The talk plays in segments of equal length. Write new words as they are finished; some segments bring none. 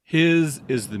His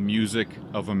is the music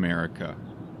of America.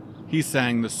 He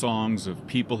sang the songs of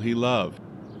people he loved,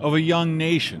 of a young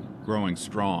nation growing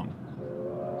strong.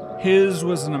 His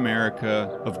was an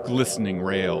America of glistening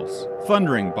rails,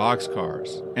 thundering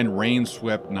boxcars, and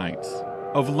rain-swept nights,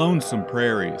 of lonesome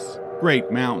prairies,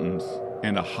 great mountains,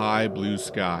 and a high blue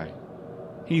sky.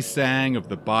 He sang of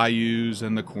the bayous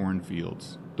and the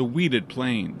cornfields, the weeded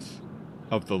plains,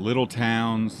 of the little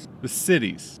towns, the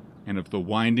cities, and of the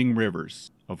winding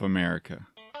rivers of America.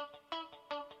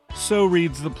 So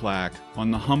reads the plaque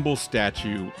on the humble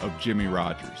statue of Jimmie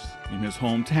Rodgers in his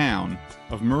hometown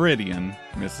of Meridian,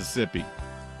 Mississippi.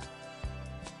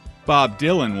 Bob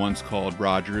Dylan once called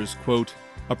Rodgers, quote,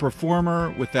 a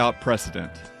performer without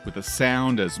precedent, with a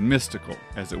sound as mystical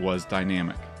as it was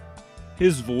dynamic.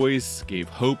 His voice gave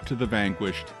hope to the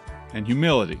vanquished and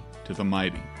humility to the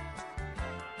mighty.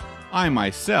 I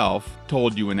myself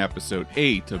told you in episode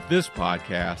 8 of this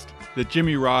podcast that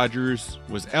Jimmie Rodgers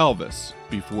was Elvis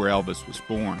before Elvis was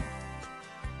born.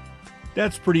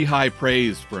 That's pretty high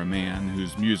praise for a man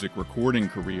whose music recording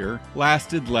career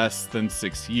lasted less than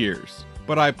 6 years.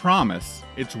 But I promise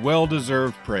it's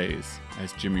well-deserved praise,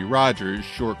 as Jimmie Rodgers'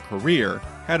 short career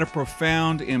had a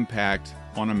profound impact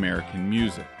on American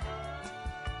music.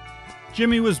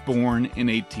 Jimmie was born in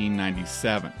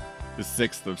 1897, the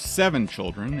sixth of 7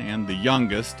 children and the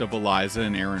youngest of Eliza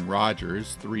and Aaron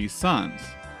Rodgers' 3 sons.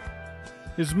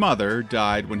 His mother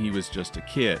died when he was just a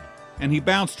kid, and he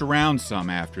bounced around some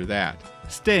after that,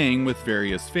 staying with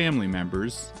various family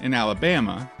members in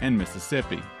Alabama and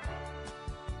Mississippi.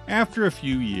 After a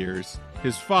few years,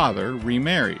 his father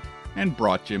remarried and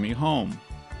brought Jimmie home.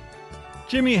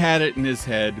 Jimmie had it in his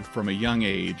head from a young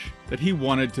age that he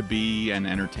wanted to be an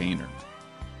entertainer.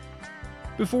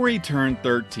 Before he turned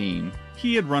 13,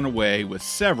 he had run away with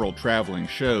several traveling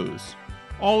shows,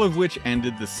 all of which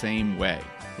ended the same way,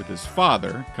 with his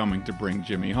father coming to bring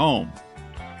Jimmie home.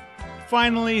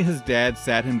 Finally, his dad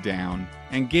sat him down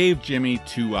and gave Jimmie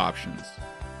 2 options: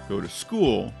 go to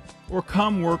school or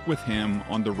come work with him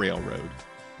on the railroad.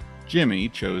 Jimmie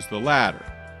chose the latter.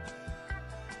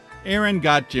 Aaron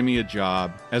got Jimmie a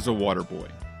job as a water boy.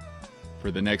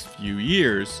 For the next few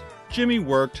years, Jimmie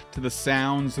worked to the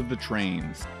sounds of the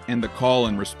trains and the call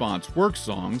and response work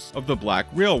songs of the black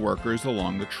rail workers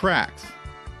along the tracks.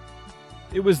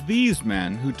 It was these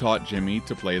men who taught Jimmie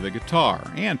to play the guitar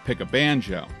and pick a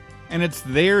banjo, and it's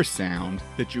their sound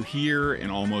that you hear in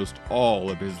almost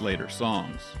all of his later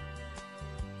songs.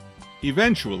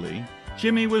 Eventually,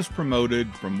 Jimmie was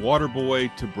promoted from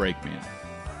waterboy to brakeman.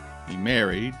 He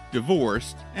married,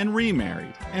 divorced, and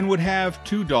remarried, and would have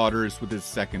 2 daughters with his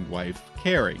second wife,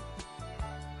 Carrie.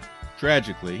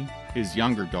 Tragically, his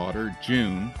younger daughter,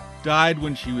 June, died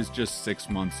when she was just 6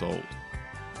 months old.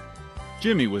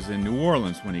 Jimmie was in New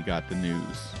Orleans when he got the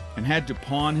news, and had to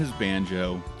pawn his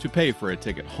banjo to pay for a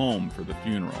ticket home for the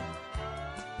funeral.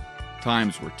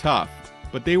 Times were tough,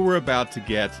 but they were about to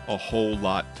get a whole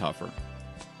lot tougher.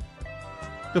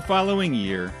 The following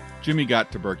year, Jimmie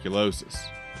got tuberculosis.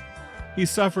 He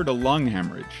suffered a lung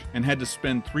hemorrhage and had to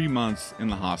spend 3 months in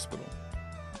the hospital.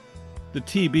 The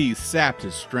TB sapped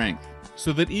his strength,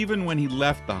 so that even when he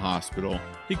left the hospital,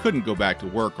 he couldn't go back to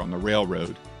work on the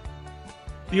railroad.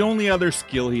 The only other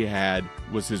skill he had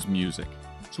was his music,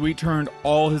 so he turned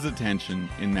all his attention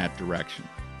in that direction.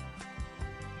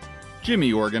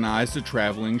 Jimmie organized a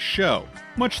traveling show,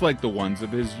 much like the ones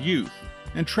of his youth,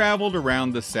 and traveled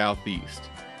around the Southeast.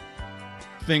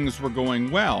 Things were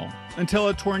going well until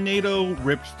a tornado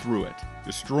ripped through it,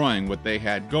 destroying what they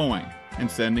had going and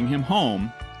sending him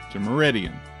home to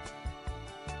Meridian.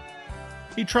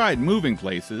 He tried moving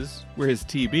places where his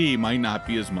TB might not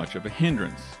be as much of a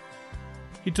hindrance.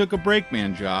 He took a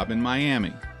brakeman job in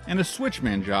Miami and a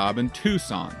switchman job in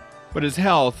Tucson, but his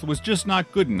health was just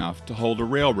not good enough to hold a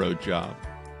railroad job.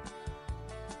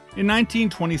 In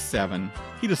 1927,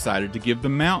 he decided to give the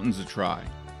mountains a try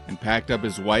and packed up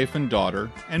his wife and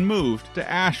daughter and moved to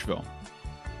Asheville.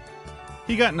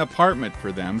 He got an apartment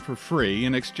for them for free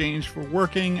in exchange for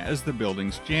working as the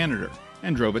building's janitor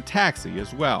and drove a taxi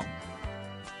as well.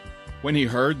 When he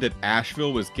heard that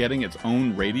Asheville was getting its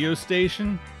own radio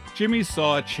station, Jimmie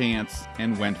saw a chance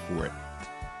and went for it.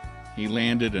 He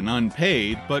landed an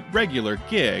unpaid but regular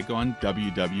gig on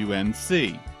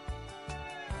WWNC.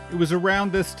 It was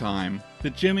around this time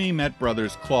that Jimmie met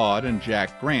brothers Claude and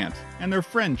Jack Grant and their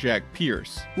friend Jack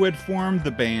Pierce, who had formed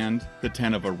the band the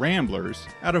Tenova Ramblers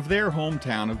out of their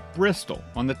hometown of Bristol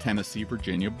on the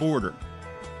Tennessee-Virginia border.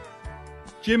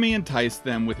 Jimmie enticed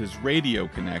them with his radio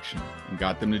connection and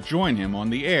got them to join him on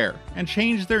the air and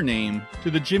changed their name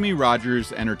to the Jimmie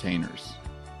Rodgers Entertainers.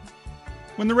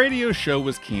 When the radio show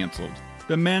was canceled,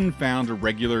 the men found a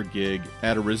regular gig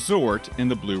at a resort in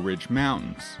the Blue Ridge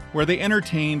Mountains, where they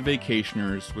entertained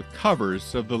vacationers with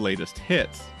covers of the latest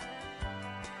hits.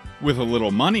 With a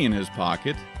little money in his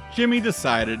pocket, Jimmy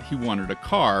decided he wanted a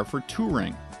car for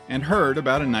touring and heard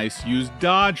about a nice used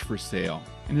Dodge for sale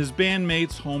in his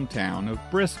bandmate's hometown of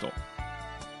Bristol.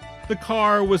 The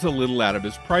car was a little out of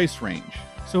his price range,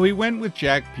 so he went with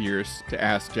Jack Pierce to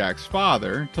ask Jack's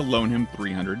father to loan him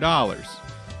 $300.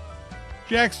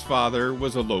 Jack's father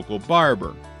was a local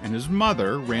barber, and his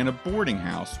mother ran a boarding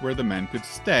house where the men could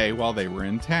stay while they were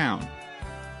in town.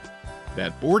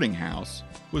 That boarding house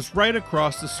was right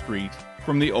across the street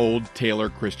from the old Taylor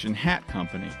Christian Hat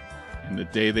Company, and the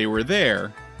day they were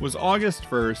there was August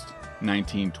 1st,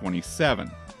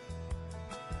 1927.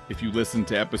 If you listen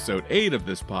to episode 8 of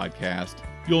this podcast,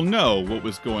 you'll know what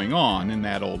was going on in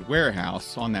that old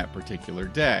warehouse on that particular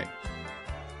day.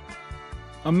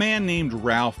 A man named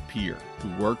Ralph Peer,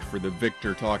 who worked for the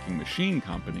Victor Talking Machine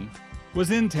Company, was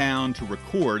in town to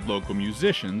record local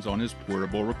musicians on his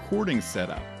portable recording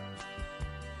setup.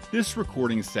 This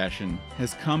recording session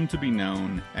has come to be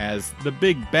known as the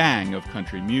Big Bang of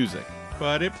country music,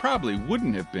 but it probably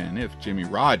wouldn't have been if Jimmie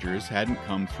Rodgers hadn't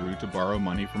come through to borrow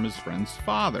money from his friend's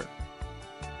father.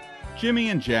 Jimmy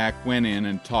and Jack went in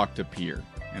and talked to Peer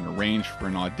and arranged for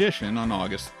an audition on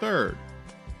August 3rd.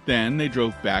 Then they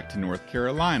drove back to North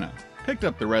Carolina, picked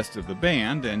up the rest of the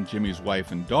band and Jimmy's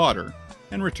wife and daughter,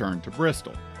 and returned to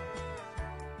Bristol.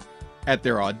 At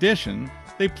their audition,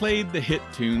 they played the hit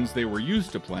tunes they were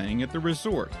used to playing at the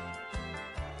resort.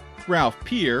 Ralph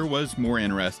Peer was more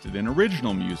interested in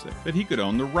original music that he could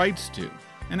own the rights to,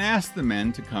 and asked the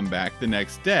men to come back the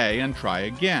next day and try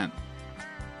again.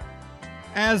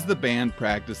 As the band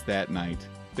practiced that night,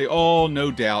 they all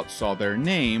no doubt saw their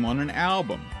name on an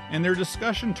album, and their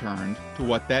discussion turned to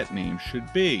what that name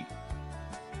should be.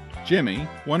 Jimmy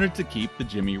wanted to keep the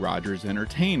Jimmie Rodgers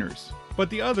Entertainers, but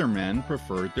the other men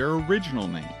preferred their original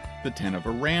name, the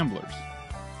Tenova Ramblers.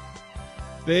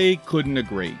 They couldn't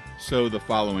agree, so the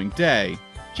following day,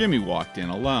 Jimmy walked in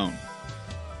alone.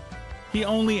 He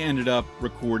only ended up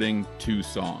recording 2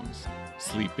 songs,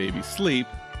 Sleep Baby Sleep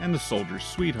and The Soldier's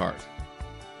Sweetheart.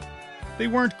 They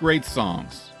weren't great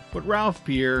songs, but Ralph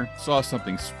Peer saw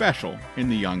something special in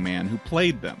the young man who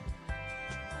played them.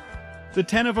 The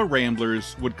Tenova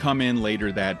Ramblers would come in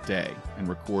later that day and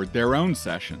record their own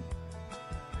session.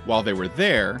 While they were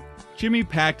there, Jimmy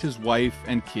packed his wife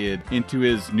and kid into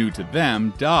his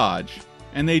new-to-them Dodge,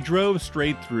 and they drove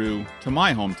straight through to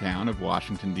my hometown of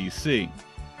Washington, D.C.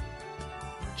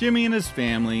 Jimmy and his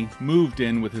family moved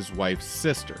in with his wife's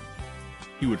sister.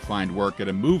 He would find work at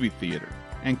a movie theater,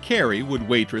 and Carrie would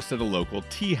waitress at a local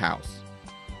tea house.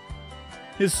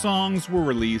 His songs were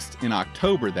released in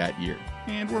October that year,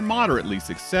 and were moderately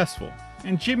successful,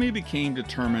 and Jimmy became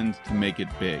determined to make it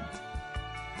big.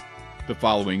 The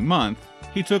following month,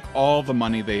 he took all the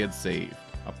money they had saved,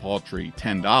 a paltry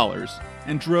 $10,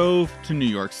 and drove to New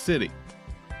York City.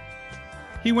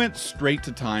 He went straight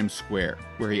to Times Square,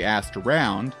 where he asked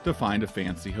around to find a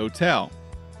fancy hotel.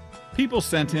 People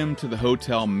sent him to the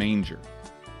Hotel Manger.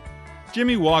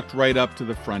 Jimmy walked right up to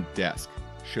the front desk,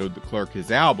 showed the clerk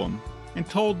his album, and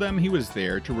told them he was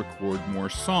there to record more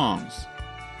songs.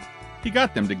 He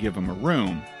got them to give him a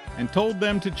room, and told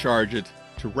them to charge it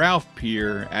to Ralph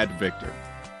Peer at Victor.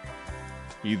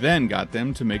 He then got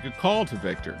them to make a call to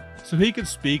Victor, so he could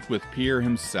speak with Peer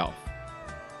himself.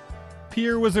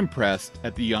 Peer was impressed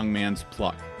at the young man's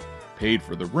pluck, paid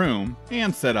for the room,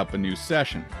 and set up a new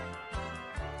session.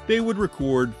 They would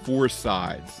record 4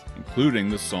 sides, including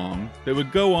the song that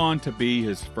would go on to be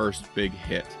his first big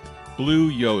hit, Blue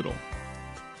Yodel.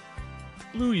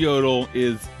 Blue Yodel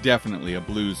is definitely a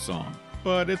blues song,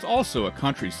 but it's also a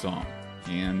country song,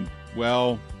 and,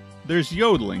 well, there's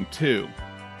yodeling too.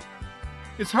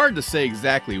 It's hard to say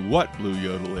exactly what Blue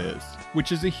Yodel is,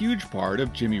 which is a huge part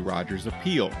of Jimmie Rodgers'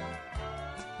 appeal.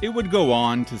 It would go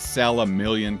on to sell 1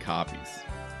 million copies.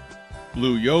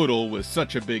 Blue Yodel was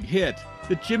such a big hit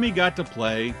that Jimmy got to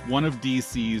play one of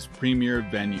DC's premier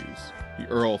venues, the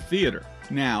Earl Theater,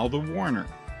 now the Warner.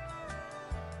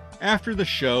 After the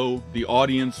show, the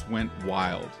audience went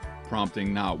wild,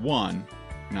 prompting not 1,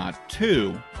 not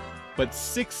 2, but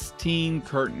 16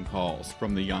 curtain calls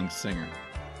from the young singer.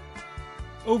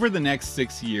 Over the next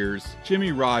 6 years,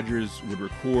 Jimmie Rodgers would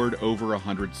record over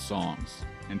 100 songs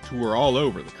and tour all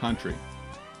over the country.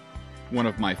 One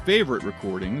of my favorite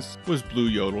recordings was Blue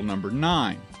Yodel No.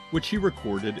 9, which he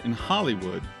recorded in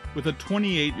Hollywood with a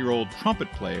 28-year-old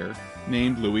trumpet player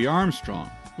named Louis Armstrong,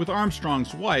 with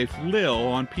Armstrong's wife Lil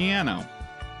on piano.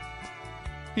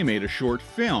 He made a short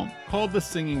film called The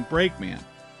Singing Brakeman,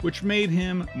 which made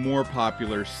him more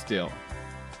popular still,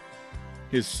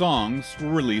 His songs were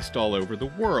released all over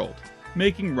the world,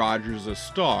 making Rogers a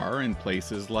star in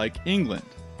places like England,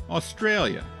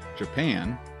 Australia,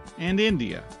 Japan, and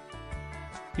India.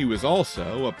 He was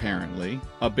also, apparently,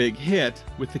 a big hit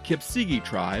with the Kipsigis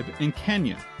tribe in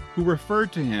Kenya, who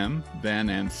referred to him, then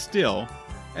and still,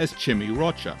 as Chimmy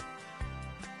Rocha.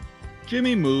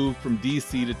 Jimmy moved from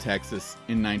D.C. to Texas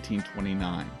in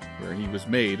 1929, where he was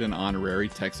made an honorary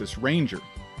Texas Ranger.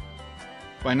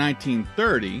 By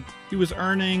 1930, he was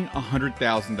earning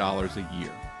 $100,000 a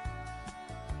year.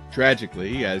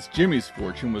 Tragically, as Jimmy's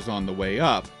fortune was on the way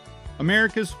up,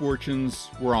 America's fortunes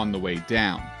were on the way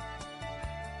down.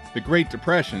 The Great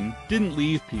Depression didn't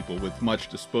leave people with much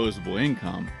disposable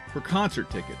income for concert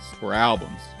tickets or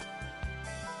albums.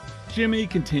 Jimmy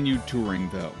continued touring,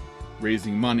 though,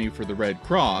 raising money for the Red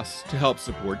Cross to help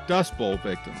support Dust Bowl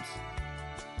victims.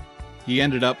 He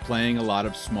ended up playing a lot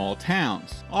of small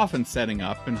towns, often setting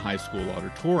up in high school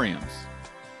auditoriums.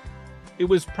 It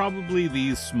was probably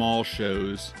these small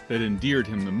shows that endeared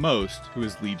him the most to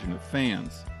his legion of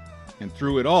fans. And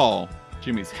through it all,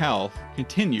 Jimmy's health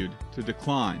continued to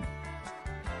decline.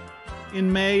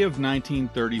 In May of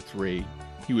 1933,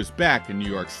 he was back in New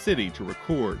York City to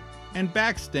record, and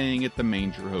back staying at the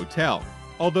Manger Hotel,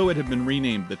 although it had been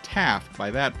renamed the Taft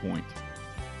by that point.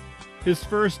 His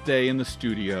first day in the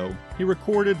studio, he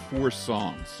recorded 4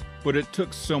 songs, but it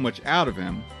took so much out of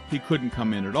him, he couldn't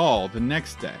come in at all the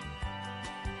next day.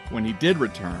 When he did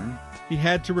return, he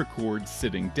had to record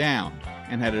sitting down,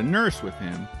 and had a nurse with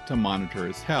him to monitor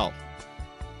his health.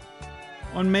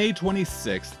 On May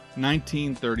 26,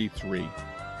 1933,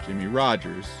 Jimmie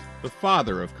Rodgers, the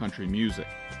father of country music,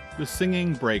 the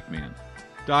singing brakeman,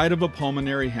 died of a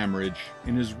pulmonary hemorrhage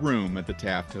in his room at the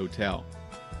Taft Hotel.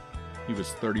 He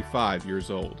was 35 years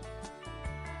old.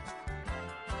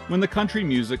 When the Country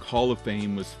Music Hall of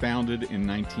Fame was founded in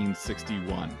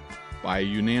 1961, by a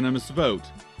unanimous vote,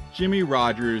 Jimmie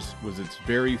Rodgers was its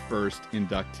very first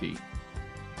inductee.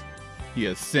 He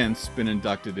has since been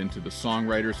inducted into the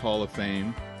Songwriters Hall of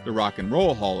Fame, the Rock and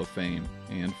Roll Hall of Fame,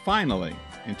 and finally,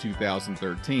 in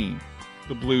 2013,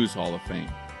 the Blues Hall of Fame.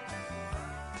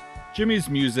 Jimmy's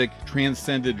music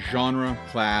transcended genre,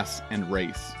 class, and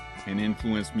race, and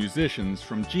influenced musicians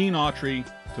from Gene Autry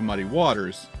to Muddy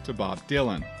Waters to Bob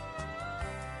Dylan.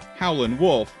 Howlin'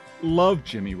 Wolf loved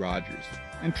Jimmie Rodgers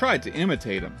and tried to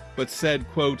imitate him, but said,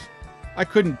 quote, "I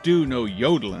couldn't do no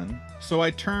yodelin', so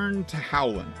I turned to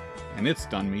howlin', and it's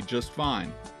done me just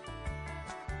fine."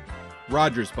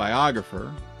 Rodgers'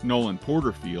 biographer, Nolan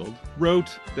Porterfield,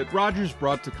 wrote that Rodgers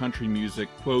brought to country music,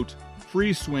 quote,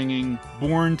 "free-swinging,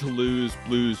 born-to-lose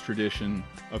blues tradition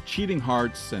of cheating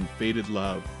hearts and faded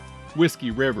love,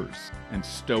 whiskey rivers, and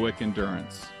stoic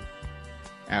endurance."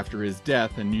 After his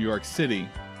death in New York City,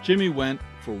 Jimmy went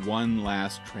for one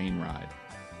last train ride.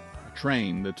 A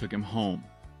train that took him home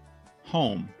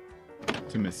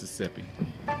to Mississippi.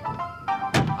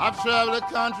 I've traveled the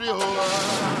country over,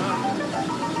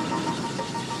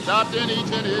 stopped in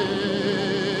each and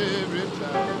every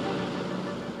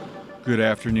town. Good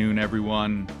afternoon,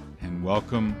 everyone, and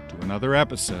welcome to another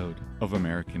episode of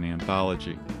American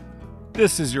Anthology.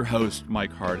 This is your host,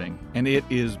 Mike Harding, and it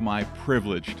is my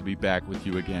privilege to be back with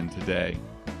you again today.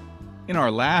 In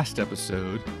our last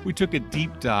episode, we took a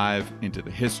deep dive into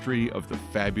the history of the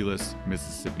fabulous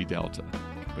Mississippi Delta.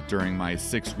 But during my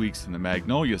 6 weeks in the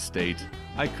Magnolia State,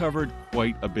 I covered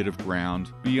quite a bit of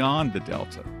ground beyond the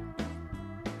Delta.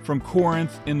 From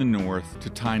Corinth in the north to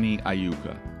tiny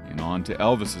Iuka, and on to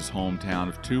Elvis's hometown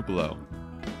of Tupelo.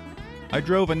 I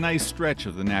drove a nice stretch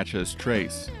of the Natchez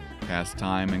Trace, passed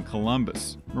time in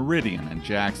Columbus, Meridian, and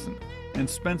Jackson, and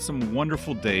spent some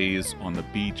wonderful days on the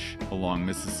beach along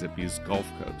Mississippi's Gulf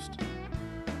Coast.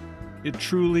 It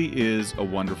truly is a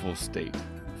wonderful state,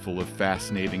 full of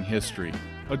fascinating history,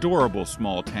 adorable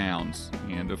small towns,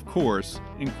 and of course,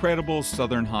 incredible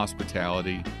southern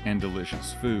hospitality and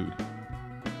delicious food.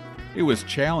 It was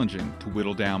challenging to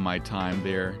whittle down my time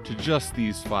there to just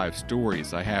these 5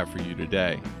 stories I have for you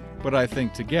today, but I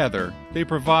think together they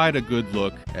provide a good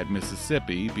look at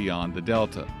Mississippi beyond the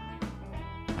Delta.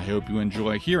 I hope you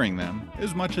enjoy hearing them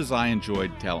as much as I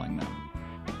enjoyed telling them.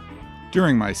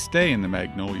 During my stay in the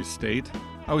Magnolia State,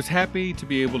 I was happy to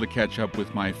be able to catch up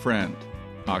with my friend,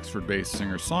 Oxford-based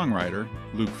singer-songwriter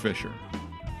Luke Fisher.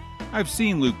 I've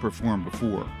seen Luke perform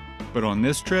before, but on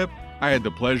this trip, I had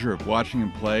the pleasure of watching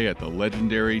him play at the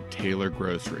legendary Taylor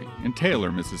Grocery in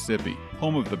Taylor, Mississippi,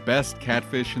 home of the best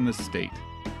catfish in the state.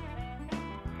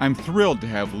 I'm thrilled to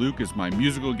have Luke as my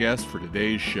musical guest for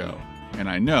today's show, and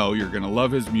I know you're going to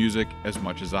love his music as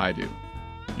much as I do.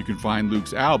 You can find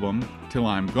Luke's album, Till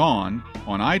I'm Gone,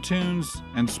 on iTunes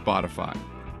and Spotify.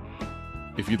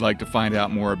 If you'd like to find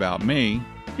out more about me,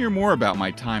 hear more about my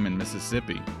time in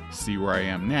Mississippi, see where I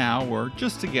am now, or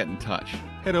just to get in touch,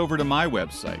 head over to my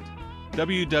website,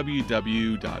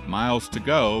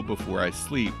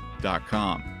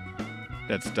 www.miles2gobeforeisleep.com.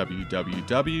 That's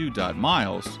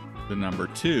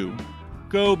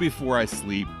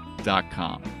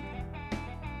www.miles2gobeforeisleep.com.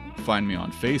 Find me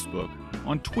on Facebook,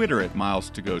 on Twitter at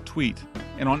Miles2GoTweet,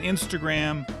 and on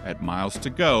Instagram at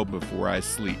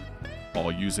Miles2GoBeforeISleep, all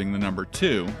using the number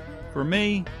 2 for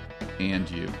me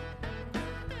and you.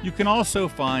 You can also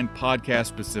find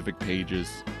podcast-specific pages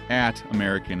at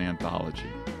American Anthology.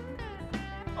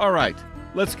 All right,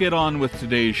 let's get on with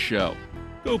today's show.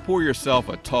 Go pour yourself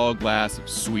a tall glass of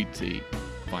sweet tea.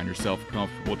 Find yourself a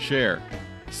comfortable chair.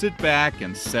 Sit back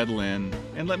and settle in,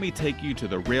 and let me take you to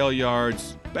the rail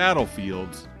yards,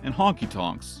 battlefields, and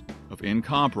honky-tonks of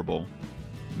incomparable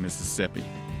Mississippi.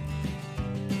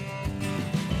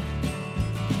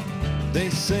 They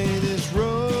say this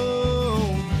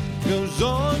road goes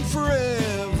on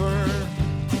forever,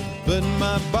 but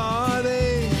my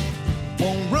body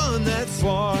won't run that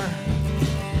far.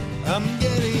 I'm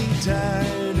getting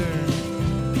tighter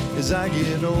as I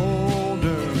get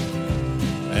older,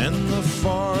 and the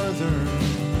farther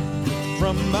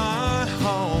from my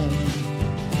home.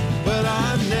 But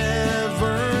I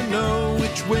never know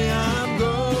which way I'm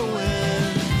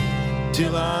going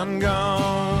till I'm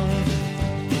gone,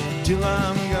 till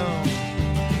I'm gone.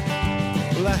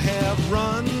 Well, I have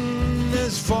run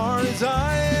as far as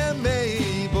I am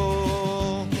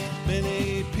able.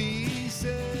 Many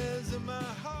pieces of my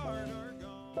heart are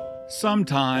gone.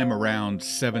 Sometime around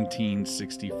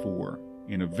 1764,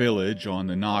 in a village on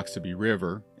the Noxubee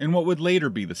River, in what would later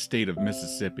be the state of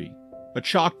Mississippi, a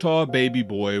Choctaw baby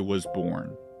boy was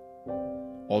born.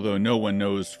 Although no one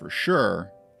knows for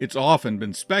sure, it's often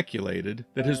been speculated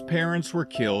that his parents were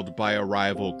killed by a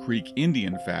rival Creek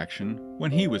Indian faction when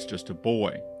he was just a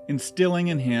boy, instilling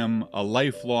in him a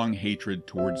lifelong hatred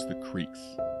towards the Creeks.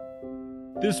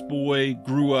 This boy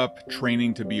grew up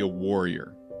training to be a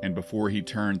warrior, and before he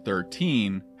turned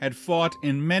 13, had fought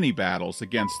in many battles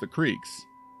against the Creeks.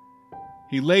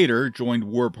 He later joined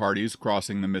war parties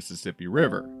crossing the Mississippi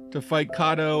River to fight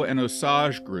Caddo and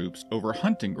Osage groups over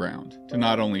hunting ground to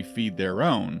not only feed their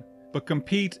own, but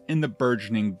compete in the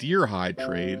burgeoning deer hide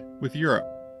trade with Europe.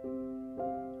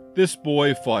 This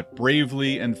boy fought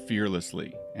bravely and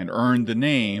fearlessly, and earned the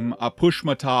name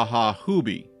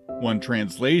Apushmataha-Hubi, one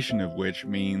translation of which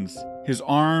means, his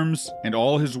arms and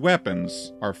all his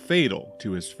weapons are fatal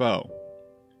to his foe.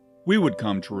 We would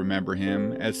come to remember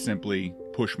him as simply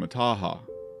Pushmataha.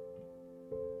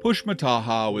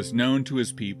 Pushmataha was known to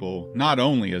his people not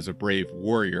only as a brave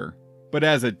warrior, but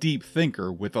as a deep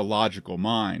thinker with a logical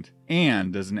mind,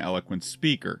 and as an eloquent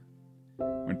speaker.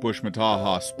 When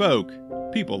Pushmataha spoke,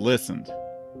 people listened.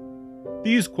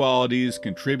 These qualities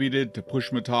contributed to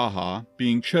Pushmataha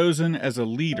being chosen as a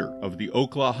leader of the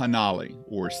Oklahanali,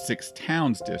 or Six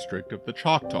Towns district of the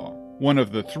Choctaw, one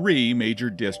of the 3 major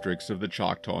districts of the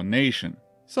Choctaw Nation,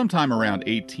 sometime around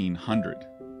 1800.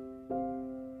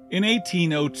 In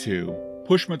 1802,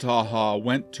 Pushmataha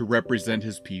went to represent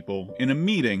his people in a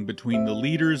meeting between the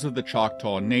leaders of the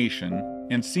Choctaw Nation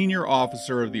and senior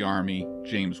officer of the Army,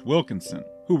 James Wilkinson,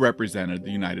 who represented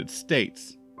the United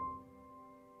States.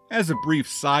 As a brief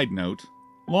side note,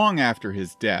 long after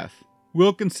his death,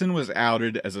 Wilkinson was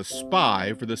outed as a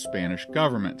spy for the Spanish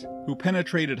government, who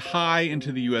penetrated high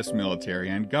into the U.S. military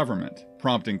and government,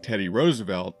 prompting Teddy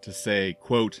Roosevelt to say,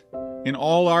 quote, "In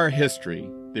all our history,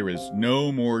 there is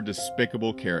no more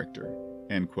despicable character,"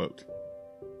 end quote.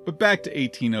 But back to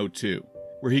 1802,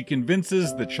 where he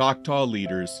convinces the Choctaw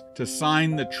leaders to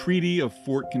sign the Treaty of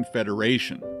Fort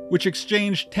Confederation, which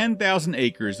exchanged 10,000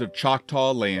 acres of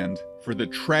Choctaw land for the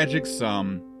tragic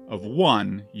sum of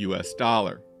 $1 US.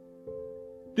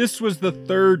 This was the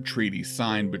 3rd treaty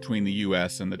signed between the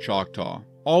U.S. and the Choctaw,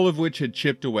 all of which had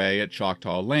chipped away at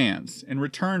Choctaw lands in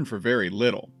return for very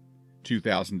little,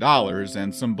 $2,000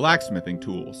 and some blacksmithing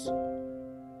tools.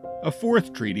 A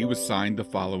 4th treaty was signed the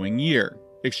following year,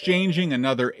 exchanging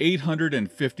another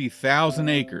 850,000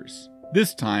 acres,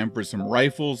 this time for some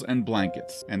rifles and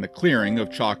blankets, and the clearing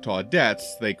of Choctaw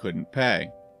debts they couldn't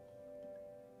pay.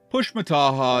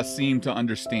 Pushmataha seemed to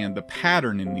understand the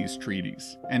pattern in these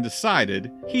treaties, and decided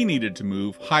he needed to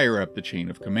move higher up the chain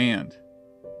of command.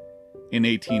 In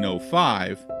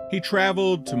 1805, he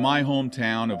traveled to my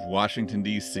hometown of Washington,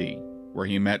 D.C., where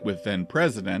he met with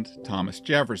then-President Thomas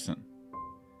Jefferson.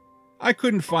 I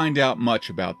couldn't find out much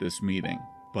about this meeting,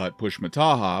 but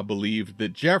Pushmataha believed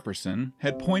that Jefferson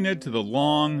had pointed to the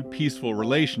long, peaceful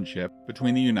relationship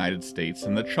between the United States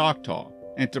and the Choctaw,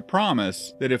 and to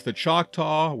promise that if the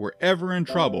Choctaw were ever in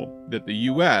trouble, that the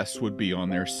U.S. would be on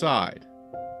their side.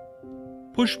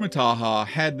 Pushmataha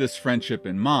had this friendship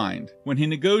in mind when he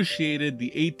negotiated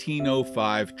the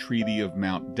 1805 Treaty of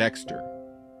Mount Dexter.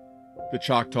 The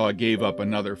Choctaw gave up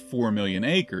another 4 million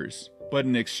acres, but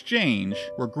in exchange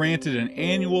were granted an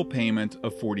annual payment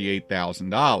of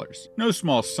 $48,000, no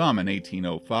small sum in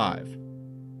 1805.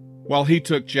 While he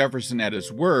took Jefferson at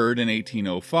his word in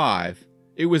 1805,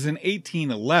 it was in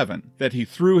 1811 that he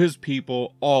threw his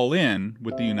people all in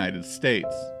with the United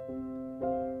States.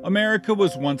 America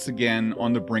was once again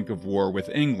on the brink of war with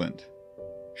England.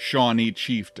 Shawnee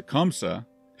Chief Tecumseh,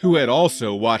 who had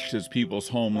also watched his people's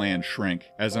homeland shrink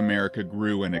as America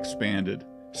grew and expanded,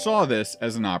 saw this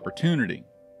as an opportunity.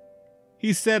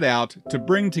 He set out to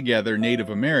bring together Native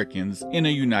Americans in a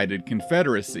united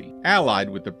confederacy,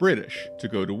 allied with the British, to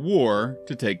go to war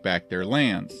to take back their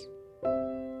lands.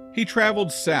 He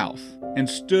traveled south and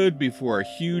stood before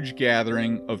a huge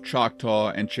gathering of Choctaw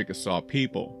and Chickasaw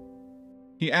people.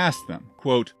 He asked them,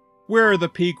 quote, "Where are the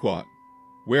Pequot?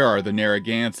 Where are the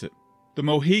Narragansett, the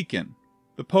Mohican,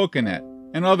 the Poconet,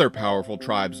 and other powerful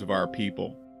tribes of our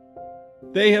people?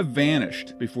 They have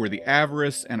vanished before the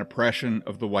avarice and oppression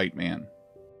of the white man.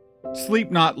 Sleep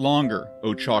not longer,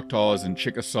 O Choctaws and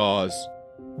Chickasaws.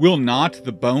 Will not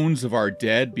the bones of our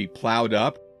dead be plowed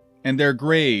up, and their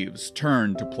graves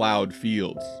turned to plowed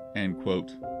fields?" End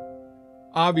quote.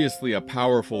 Obviously a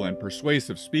powerful and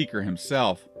persuasive speaker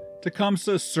himself,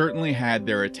 Tecumseh certainly had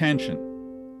their attention.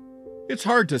 It's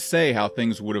hard to say how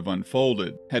things would have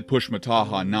unfolded had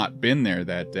Pushmataha not been there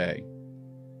that day.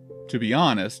 To be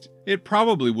honest, it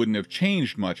probably wouldn't have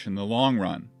changed much in the long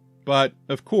run, but,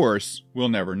 of course, we'll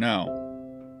never know.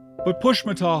 But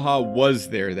Pushmataha was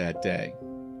there that day.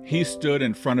 He stood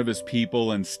in front of his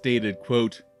people and stated,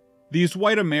 quote, "These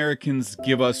white Americans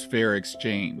give us fair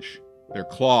exchange, their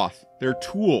cloth, their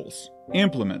tools,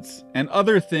 implements, and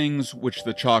other things which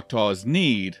the Choctaws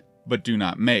need, but do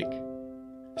not make."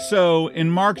 So, in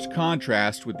marked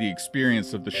contrast with the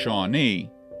experience of the Shawnee,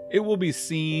 it will be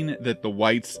seen that the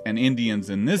whites and Indians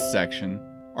in this section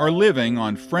are living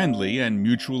on friendly and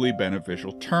mutually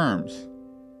beneficial terms.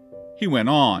 He went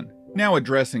on, now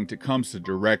addressing Tecumseh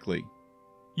directly.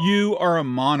 "You are a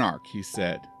monarch," he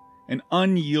said, "an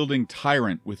unyielding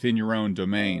tyrant within your own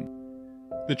domain.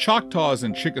 The Choctaws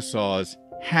and Chickasaws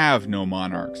have no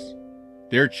monarchs.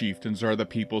 Their chieftains are the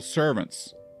people's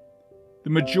servants. The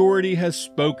majority has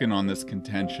spoken on this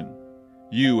contention.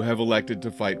 You have elected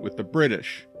to fight with the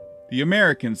British. The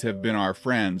Americans have been our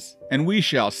friends, and we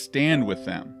shall stand with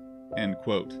them." End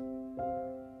quote.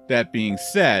 That being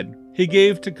said, he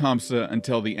gave Tecumseh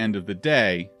until the end of the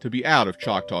day to be out of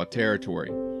Choctaw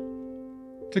territory.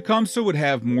 Tecumseh would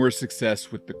have more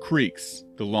success with the Creeks,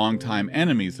 the longtime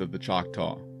enemies of the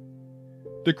Choctaw.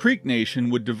 The Creek Nation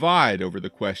would divide over the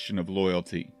question of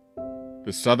loyalty.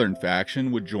 The southern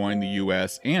faction would join the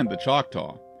U.S. and the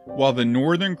Choctaw, while the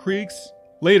northern Creeks,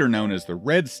 later known as the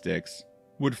Red Sticks,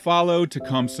 would follow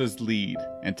Tecumseh's lead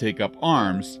and take up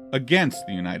arms against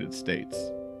the United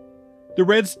States. The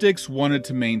Red Sticks wanted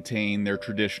to maintain their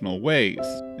traditional ways,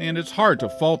 and it's hard to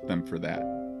fault them for that.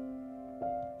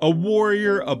 A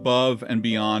warrior above and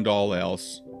beyond all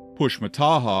else,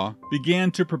 Pushmataha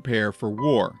began to prepare for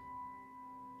war.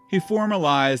 He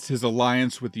formalized his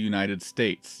alliance with the United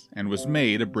States and was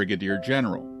made a brigadier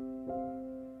general.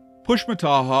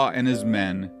 Pushmataha and his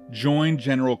men joined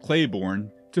General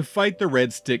Claiborne to fight the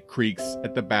Red Stick Creeks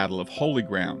at the Battle of Holy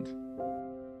Ground.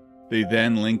 They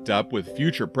then linked up with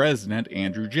future President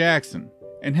Andrew Jackson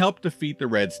and helped defeat the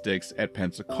Red Sticks at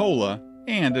Pensacola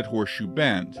and at Horseshoe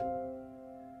Bend.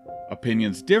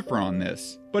 Opinions differ on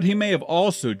this, but he may have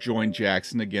also joined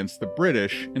Jackson against the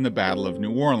British in the Battle of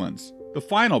New Orleans, the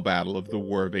final battle of the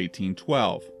War of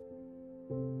 1812.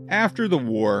 After the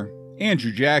war,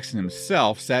 Andrew Jackson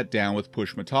himself sat down with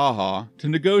Pushmataha to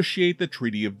negotiate the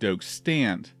Treaty of Doak's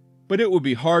Stand, but it would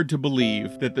be hard to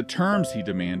believe that the terms he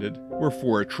demanded were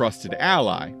for a trusted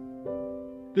ally.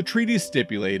 The treaty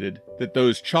stipulated that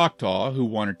those Choctaw who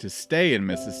wanted to stay in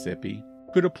Mississippi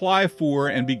could apply for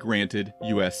and be granted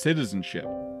U.S. citizenship,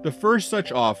 the first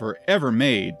such offer ever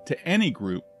made to any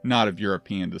group not of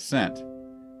European descent.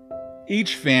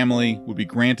 Each family would be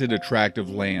granted a tract of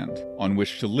land on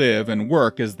which to live and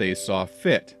work as they saw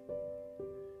fit.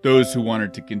 Those who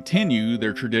wanted to continue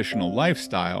their traditional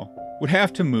lifestyle would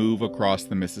have to move across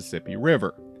the Mississippi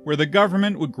River, where the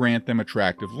government would grant them a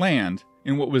tract of land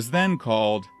in what was then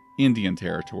called Indian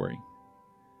Territory.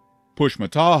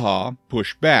 Pushmataha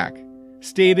pushed back,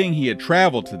 stating he had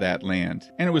traveled to that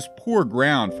land and it was poor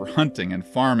ground for hunting and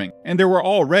farming, and there were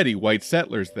already white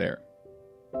settlers there.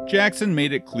 Jackson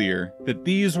made it clear that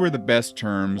these were the best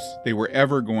terms they were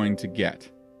ever going to get.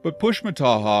 But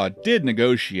Pushmataha did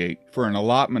negotiate for an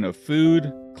allotment of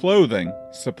food, clothing,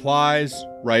 supplies,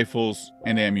 rifles,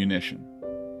 and ammunition.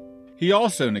 He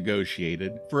also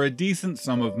negotiated for a decent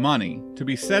sum of money to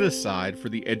be set aside for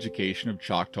the education of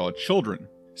Choctaw children,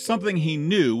 something he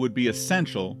knew would be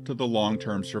essential to the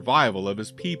long-term survival of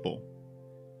his people.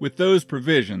 With those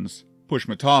provisions,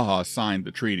 Pushmataha signed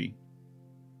the treaty.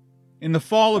 In the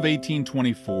fall of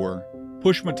 1824,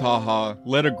 Pushmataha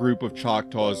led a group of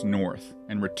Choctaws north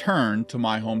and returned to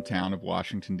my hometown of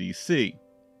Washington, D.C.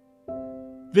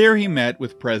 There he met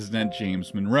with President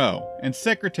James Monroe and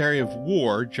Secretary of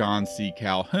War John C.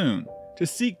 Calhoun to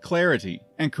seek clarity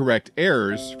and correct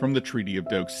errors from the Treaty of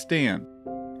Doak Stand.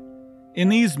 In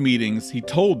these meetings, he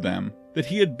told them that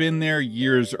he had been there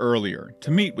years earlier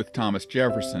to meet with Thomas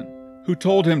Jefferson, who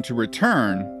told him to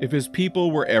return if his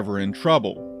people were ever in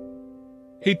trouble.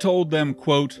 He told them,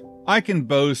 quote, "I can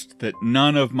boast that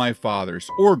none of my fathers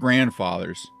or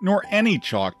grandfathers, nor any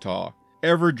Choctaw,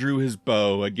 ever drew his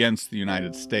bow against the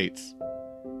United States.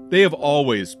 They have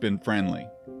always been friendly.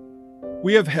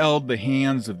 We have held the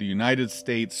hands of the United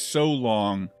States so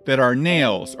long that our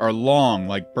nails are long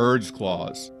like birds'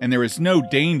 claws, and there is no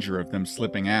danger of them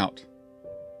slipping out.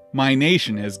 My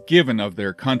nation has given of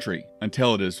their country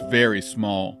until it is very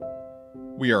small.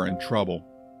 We are in trouble."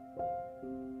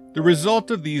 The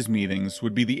result of these meetings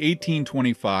would be the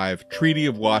 1825 Treaty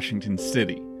of Washington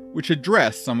City, which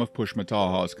addressed some of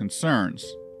Pushmataha's concerns.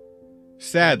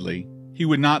 Sadly, he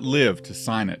would not live to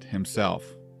sign it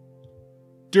himself.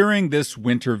 During this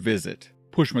winter visit,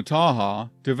 Pushmataha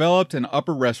developed an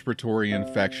upper respiratory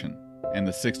infection, and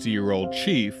the 60-year-old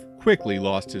chief quickly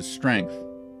lost his strength.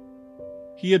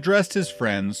 He addressed his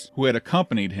friends who had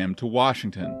accompanied him to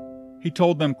Washington. He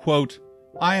told them, quote,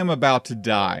 "I am about to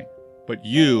die, but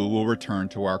you will return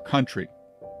to our country.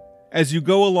 As you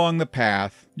go along the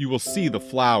path, you will see the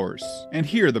flowers and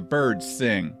hear the birds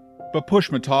sing, but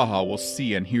Pushmataha will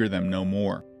see and hear them no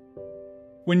more.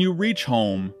 When you reach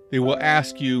home, they will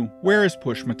ask you, 'Where is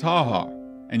Pushmataha?'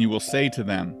 And you will say to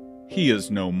them, 'He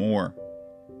is no more.'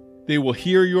 They will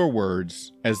hear your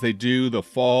words as they do the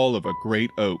fall of a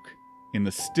great oak in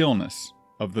the stillness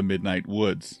of the midnight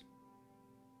woods."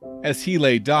 As he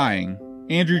lay dying,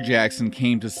 Andrew Jackson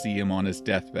came to see him on his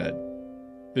deathbed.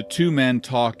 The two men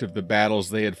talked of the battles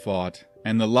they had fought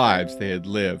and the lives they had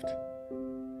lived.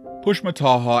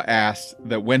 Pushmataha asked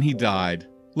that when he died,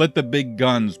 let the big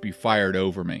guns be fired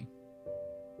over me.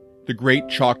 The great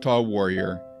Choctaw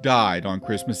warrior died on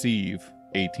Christmas Eve,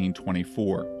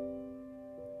 1824.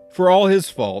 For all his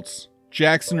faults,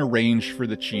 Jackson arranged for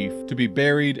the chief to be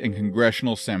buried in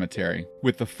Congressional Cemetery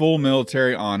with the full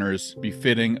military honors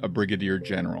befitting a brigadier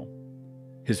general.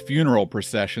 His funeral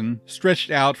procession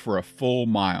stretched out for a full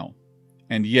mile,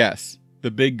 and yes, the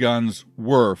big guns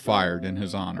were fired in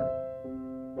his honor.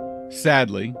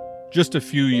 Sadly, just a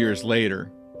few years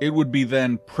later, it would be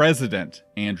then President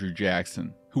Andrew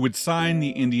Jackson who would sign the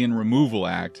Indian Removal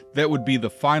Act that would be the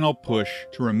final push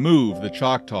to remove the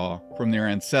Choctaw from their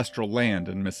ancestral land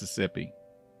in Mississippi.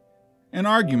 An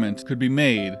argument could be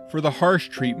made for the harsh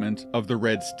treatment of the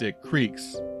Red Stick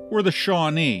Creeks, or the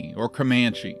Shawnee or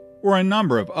Comanche, or a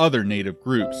number of other native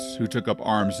groups who took up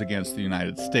arms against the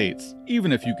United States,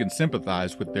 even if you can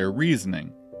sympathize with their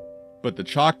reasoning. But the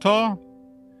Choctaw?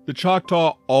 The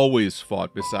Choctaw always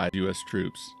fought beside U.S.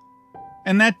 troops.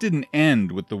 And that didn't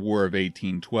end with the War of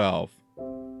 1812.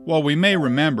 While we may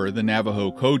remember the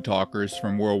Navajo Code Talkers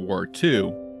from World War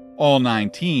II, all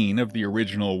 19 of the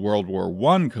original World War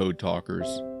I Code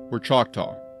Talkers were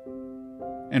Choctaw.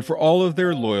 And for all of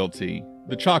their loyalty,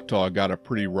 the Choctaw got a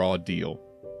pretty raw deal.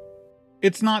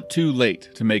 It's not too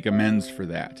late to make amends for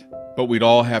that, but we'd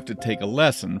all have to take a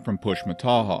lesson from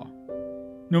Pushmataha.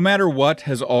 No matter what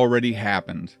has already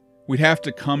happened, we'd have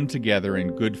to come together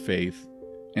in good faith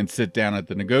and sit down at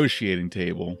the negotiating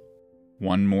table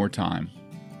one more time.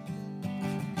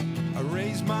 I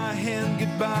raised my hand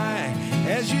goodbye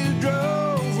as you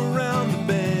drove around the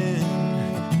bend.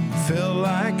 Felt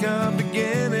like a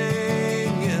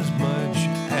beginning as much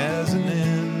as an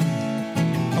end.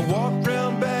 I walked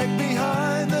round back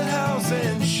behind the house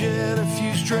and shed a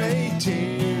few stray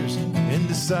tears, and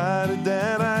decided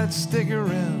that I'd stick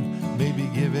around, maybe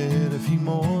give it a few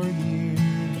more years.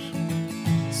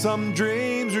 Some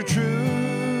dreams are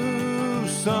true,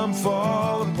 some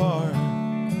fall apart,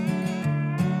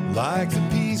 like the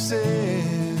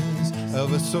pieces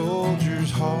of a soldier's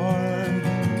heart.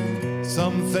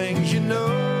 Some things you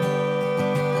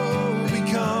know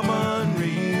become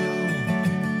unreal.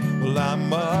 Well, I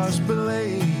must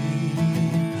believe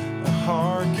a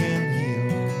heart can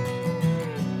heal.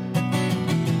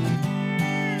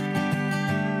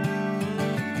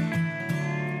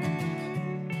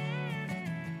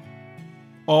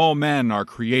 All men are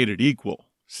created equal,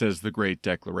 says the Great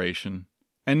Declaration,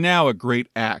 and now a great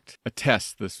act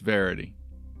attests this verity.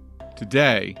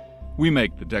 Today, we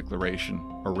make the Declaration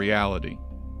a reality.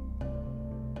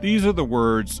 These are the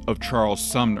words of Charles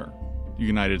Sumner, the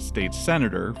United States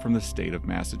Senator from the state of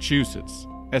Massachusetts,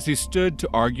 as he stood to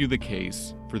argue the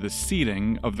case for the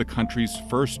seating of the country's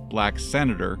first black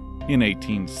senator in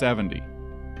 1870.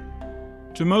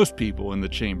 To most people in the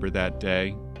chamber that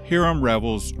day, Hiram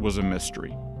Revels was a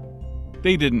mystery.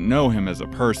 They didn't know him as a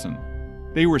person.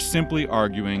 They were simply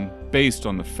arguing based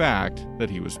on the fact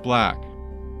that he was black.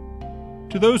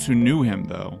 To those who knew him,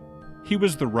 though, he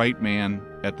was the right man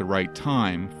at the right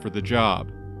time for the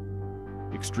job.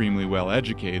 Extremely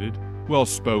well-educated,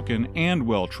 well-spoken, and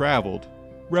well-traveled,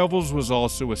 Revels was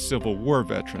also a Civil War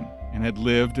veteran and had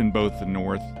lived in both the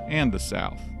North and the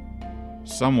South.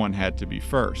 Someone had to be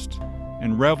first,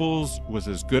 and Revels was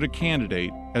as good a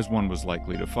candidate as one was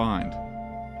likely to find.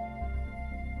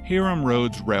 Hiram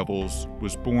Rhodes Revels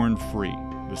was born free,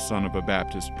 the son of a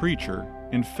Baptist preacher,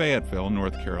 in Fayetteville,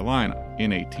 North Carolina,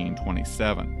 in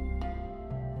 1827.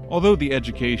 Although the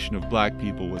education of black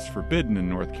people was forbidden in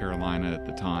North Carolina at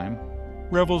the time,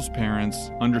 Revels'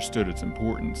 parents understood its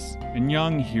importance, and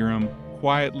young Hiram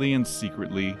quietly and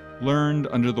secretly learned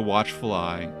under the watchful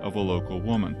eye of a local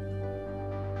woman.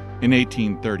 In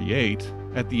 1838,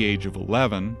 at the age of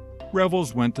 11,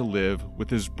 Revels went to live with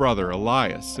his brother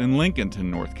Elias in Lincolnton,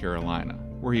 North Carolina,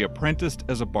 where he apprenticed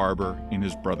as a barber in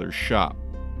his brother's shop.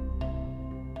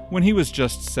 When he was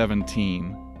just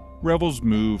 17, Revels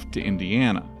moved to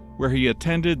Indiana, where he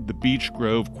attended the Beech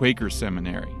Grove Quaker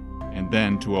Seminary, and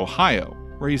then to Ohio,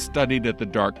 where he studied at the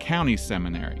Darke County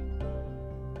Seminary.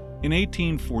 In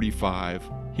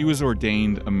 1845, he was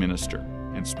ordained a minister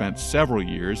and spent several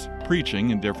years preaching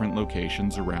in different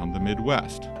locations around the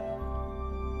Midwest.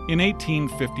 In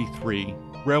 1853,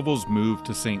 Revels moved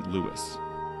to St. Louis.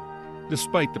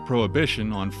 Despite the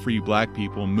prohibition on free black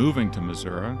people moving to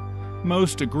Missouri,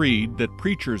 most agreed that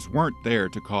preachers weren't there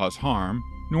to cause harm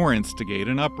nor instigate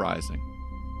an uprising.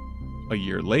 A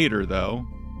year later, though,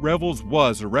 Revels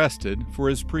was arrested for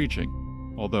his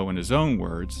preaching, although in his own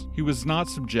words, he was not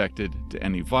subjected to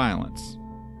any violence.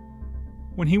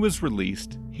 When he was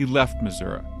released, he left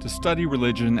Missouri to study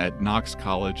religion at Knox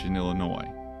College in Illinois,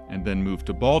 and then moved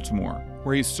to Baltimore,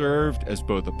 where he served as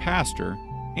both a pastor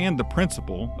and the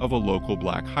principal of a local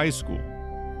black high school.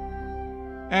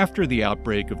 After the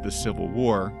outbreak of the Civil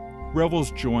War,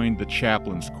 Revels joined the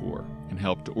Chaplains Corps and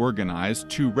helped to organize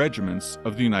 2 regiments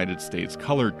of the United States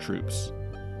Colored Troops.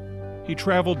 He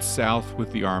traveled south with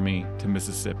the Army to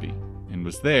Mississippi and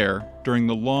was there during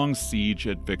the long siege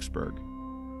at Vicksburg.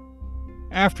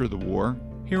 After the war,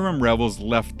 Hiram Revels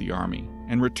left the Army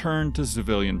and returned to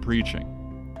civilian preaching.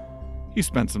 He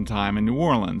spent some time in New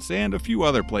Orleans and a few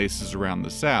other places around the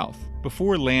South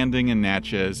before landing in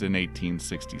Natchez in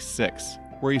 1866,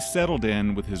 where he settled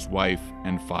in with his wife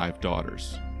and 5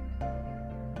 daughters.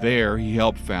 There, he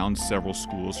helped found several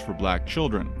schools for black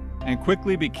children and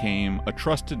quickly became a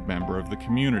trusted member of the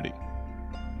community.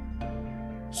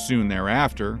 Soon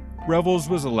thereafter, Revels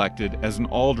was elected as an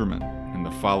alderman, and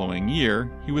the following year,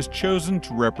 he was chosen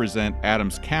to represent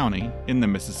Adams County in the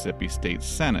Mississippi State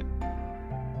Senate.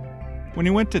 When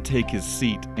he went to take his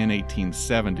seat in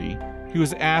 1870, he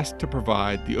was asked to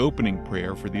provide the opening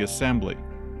prayer for the assembly.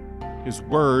 His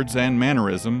words and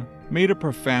mannerism made a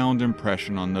profound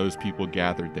impression on those people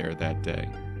gathered there that day.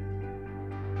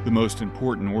 The most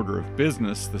important order of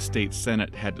business the state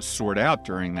Senate had to sort out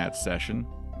during that session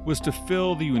was to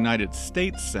fill the United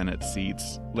States Senate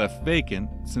seats left vacant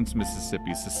since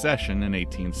Mississippi's secession in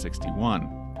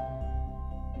 1861.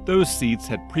 Those seats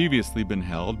had previously been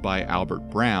held by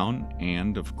Albert Brown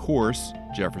and, of course,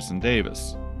 Jefferson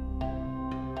Davis.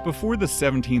 Before the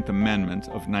 17th Amendment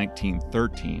of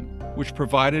 1913, which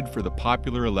provided for the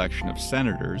popular election of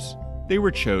senators, they were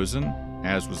chosen,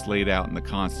 as was laid out in the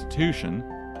Constitution,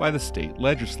 by the state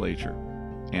legislature,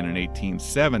 and in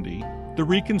 1870, the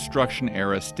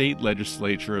Reconstruction-era state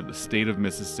legislature of the state of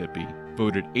Mississippi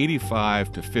voted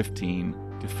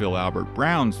 85-15 to fill Albert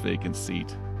Brown's vacant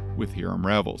seat with Hiram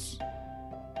Revels.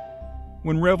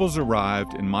 When Revels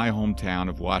arrived in my hometown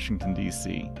of Washington,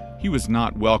 D.C., he was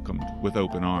not welcomed with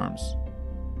open arms.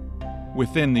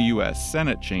 Within the U.S.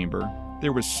 Senate chamber,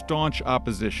 there was staunch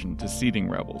opposition to seating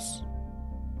Revels.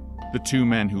 The 2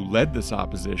 men who led this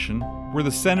opposition were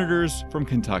the senators from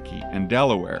Kentucky and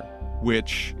Delaware,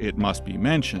 which, it must be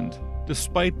mentioned,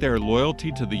 despite their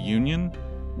loyalty to the Union,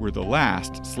 were the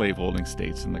last slaveholding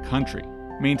states in the country,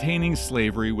 maintaining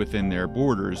slavery within their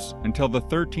borders until the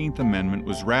 13th Amendment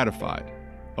was ratified,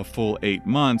 a full 8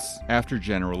 months after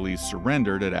General Lee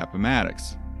surrendered at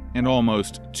Appomattox, and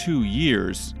almost 2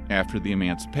 years after the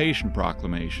Emancipation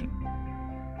Proclamation.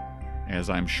 As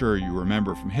I'm sure you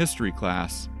remember from history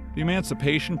class, the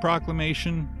Emancipation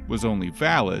Proclamation was only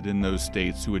valid in those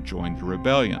states who had joined the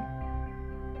rebellion.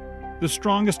 The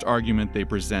strongest argument they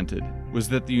presented was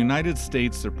that the United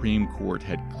States Supreme Court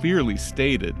had clearly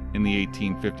stated in the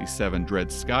 1857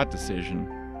 Dred Scott decision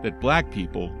that black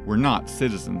people were not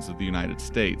citizens of the United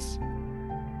States.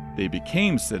 They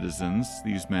became citizens,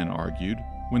 these men argued,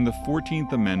 when the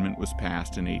 14th Amendment was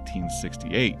passed in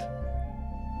 1868.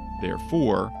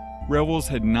 Therefore, Revels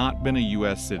had not been a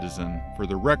U.S. citizen for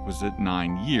the requisite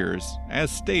 9 years, as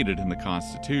stated in the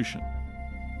Constitution.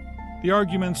 The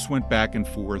arguments went back and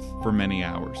forth for many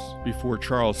hours before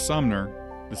Charles Sumner,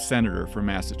 the senator from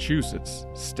Massachusetts,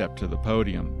 stepped to the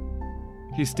podium.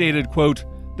 He stated, quote,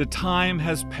 "The time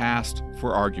has passed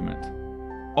for argument.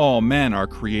 All men are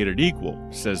created equal,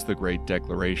 says the Great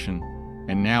Declaration,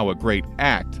 and now a great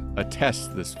act attests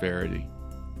this verity.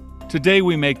 Today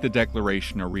we make the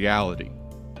Declaration a reality.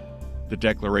 The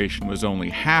Declaration was only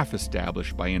half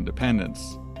established by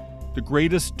independence. The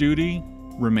greatest duty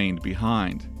remained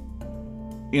behind.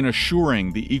 In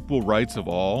assuring the equal rights of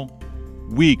all,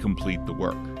 we complete the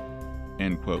work."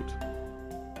 End quote.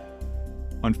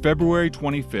 On February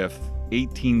 25,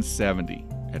 1870,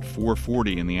 at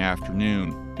 4:40 in the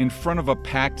afternoon, in front of a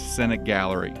packed Senate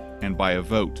gallery, and by a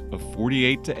vote of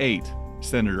 48 to 8,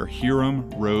 Senator Hiram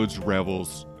Rhodes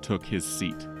Revels took his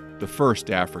seat, the first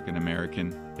African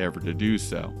American ever to do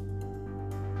so.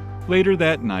 Later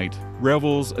that night,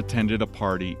 Revels attended a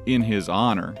party in his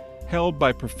honor held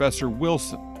by Professor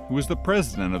Wilson, who was the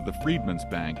president of the Freedmen's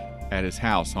Bank, at his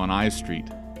house on I Street.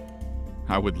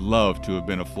 I would love to have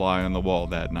been a fly on the wall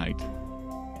that night.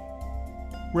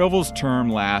 Revels' term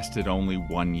lasted only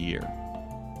 1 year.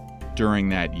 During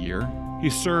that year, he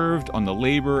served on the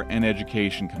Labor and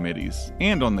Education Committees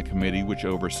and on the committee which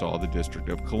oversaw the District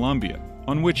of Columbia,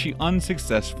 on which he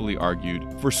unsuccessfully argued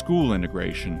for school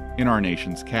integration in our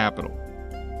nation's capital.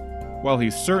 While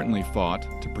he certainly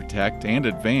fought to protect and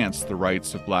advance the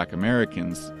rights of Black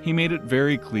Americans, he made it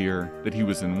very clear that he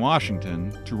was in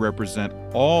Washington to represent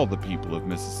all the people of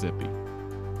Mississippi.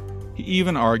 He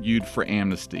even argued for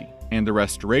amnesty and the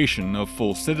restoration of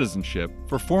full citizenship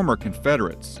for former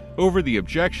Confederates over the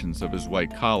objections of his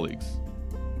white colleagues.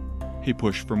 He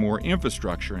pushed for more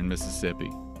infrastructure in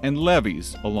Mississippi and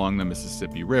levees along the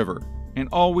Mississippi River, and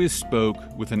always spoke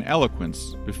with an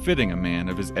eloquence befitting a man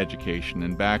of his education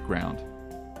and background.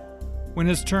 When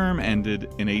his term ended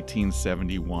in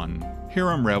 1871,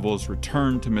 Hiram Revels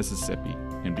returned to Mississippi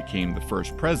and became the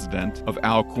first president of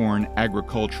Alcorn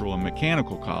Agricultural and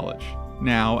Mechanical College,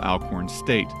 now Alcorn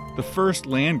State, the first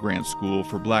land-grant school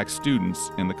for black students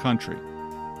in the country.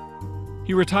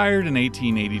 He retired in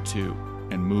 1882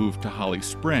 and moved to Holly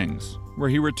Springs, where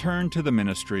he returned to the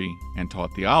ministry and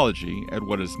taught theology at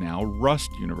what is now Rust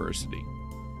University.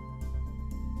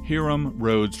 Hiram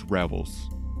Rhodes Revels,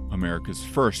 America's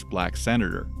first black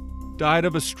senator, died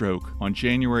of a stroke on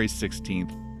January 16,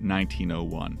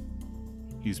 1901.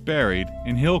 He's buried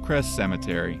in Hillcrest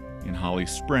Cemetery in Holly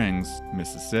Springs,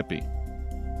 Mississippi.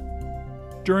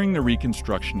 During the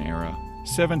Reconstruction era,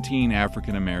 17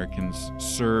 African Americans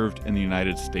served in the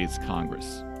United States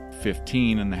Congress,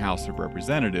 15 in the House of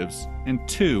Representatives, and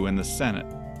 2 in the Senate.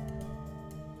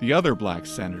 The other black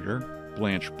senator,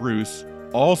 Blanche Bruce,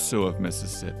 also of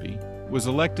Mississippi, was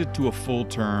elected to a full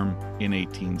term in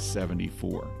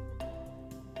 1874.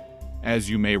 As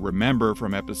you may remember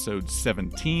from episode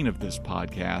 17 of this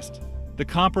podcast, the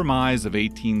Compromise of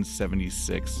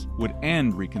 1876 would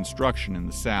end Reconstruction in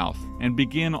the South and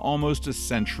begin almost a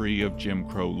century of Jim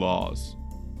Crow laws.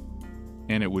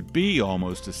 And it would be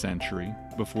almost a century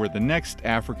before the next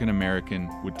African American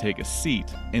would take a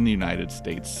seat in the United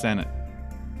States Senate.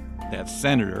 That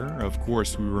senator, of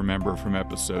course we remember from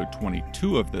episode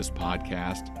 22 of this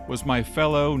podcast, was my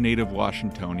fellow native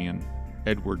Washingtonian,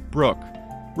 Edward Brooke,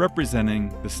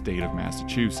 representing the state of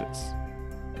Massachusetts.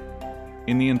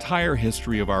 In the entire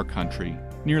history of our country,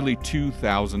 nearly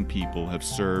 2,000 people have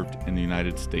served in the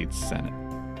United States Senate.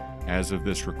 As of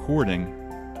this recording,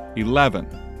 11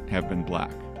 have been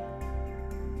black.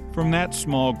 From that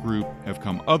small group have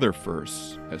come other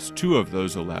firsts, as 2 of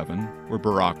those 11 were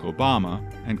Barack Obama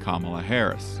and Kamala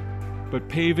Harris. But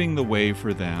paving the way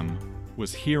for them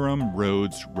was Hiram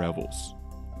Rhodes Revels,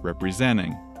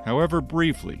 representing, however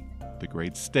briefly, the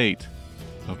great state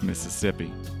of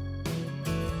Mississippi.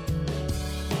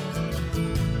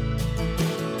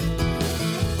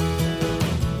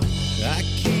 I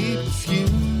keep a few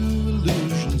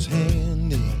illusions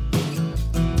handy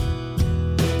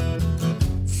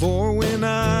for when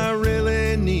I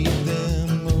really need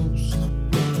them most.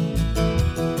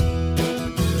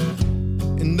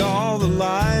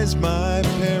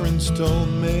 told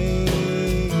me.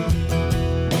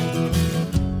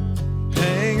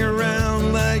 Hang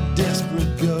around like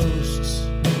desperate ghosts.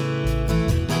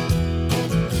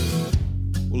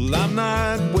 Well, I'm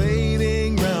not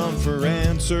waiting round for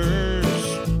answers.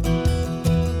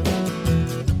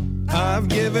 I've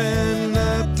given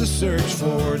up the search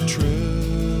for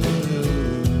truth.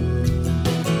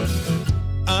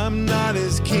 I'm not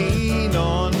as keen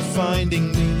on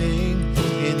finding meaning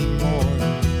anymore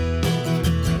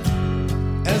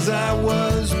as I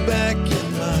was back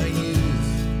in my youth.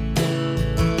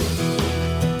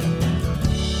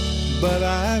 But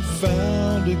I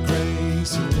found a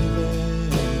grace in living.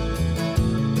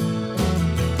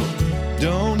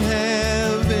 Don't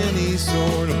have any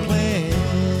sort of plan.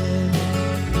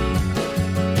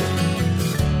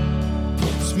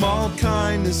 Small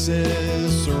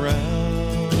kindnesses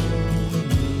surround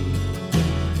me.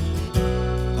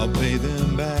 I'll pay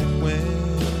them back when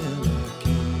I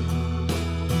can.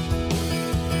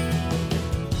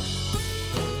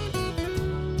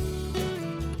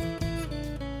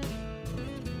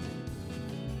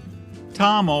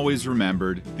 Tom always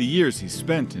remembered the years he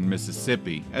spent in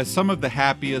Mississippi as some of the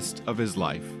happiest of his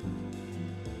life.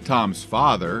 Tom's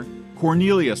father,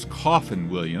 Cornelius Coffin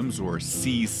Williams, or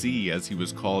CC as he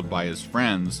was called by his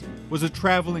friends, was a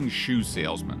traveling shoe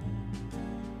salesman.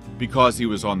 Because he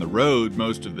was on the road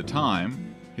most of the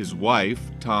time, his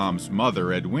wife, Tom's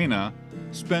mother, Edwina,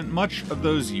 spent much of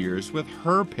those years with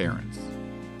her parents.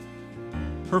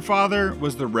 Her father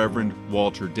was the Reverend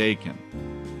Walter Dakin,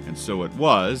 and so it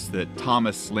was that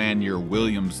Thomas Lanier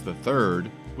Williams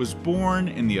III was born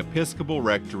in the Episcopal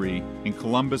Rectory in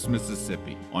Columbus,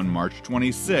 Mississippi on March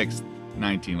 26,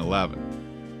 1911.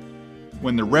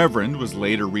 When the Reverend was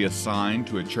later reassigned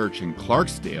to a church in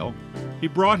Clarksdale, he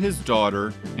brought his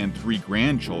daughter and 3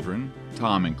 grandchildren,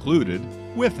 Tom included,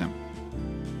 with him.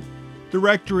 The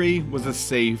rectory was a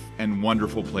safe and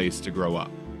wonderful place to grow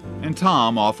up, and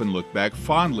Tom often looked back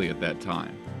fondly at that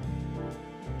time.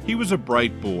 He was a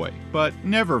bright boy, but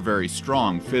never very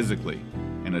strong physically,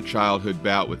 and a childhood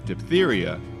bout with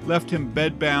diphtheria left him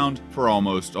bedbound for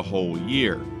almost a whole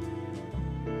year.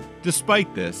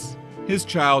 Despite this, his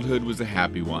childhood was a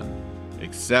happy one,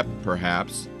 except,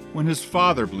 perhaps, when his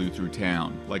father blew through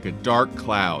town like a dark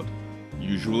cloud,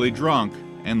 usually drunk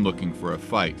and looking for a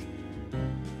fight.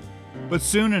 But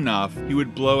soon enough, he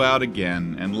would blow out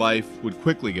again and life would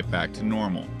quickly get back to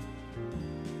normal.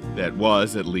 That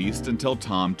was, at least, until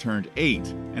Tom turned 8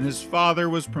 and his father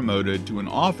was promoted to an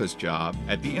office job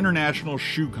at the International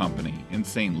Shoe Company in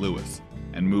St. Louis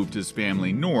and moved his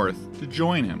family north to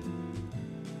join him.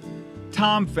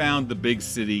 Tom found the big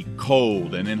city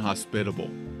cold and inhospitable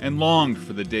and longed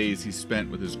for the days he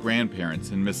spent with his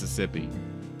grandparents in Mississippi.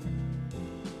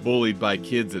 Bullied by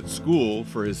kids at school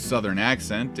for his southern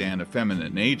accent and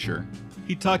effeminate nature,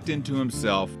 he tucked into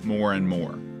himself more and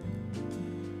more.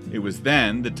 It was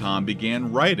then that Tom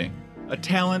began writing, a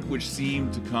talent which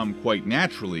seemed to come quite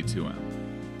naturally to him.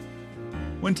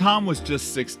 When Tom was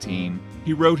just 16,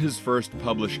 he wrote his first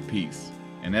published piece,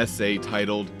 an essay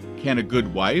titled, "Can a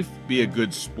Good Wife Be a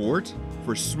Good Sport?"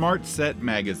 for Smart Set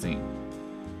magazine.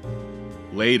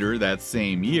 Later that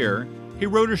same year, he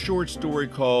wrote a short story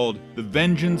called The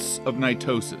Vengeance of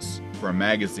Nitosis for a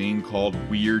magazine called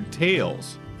Weird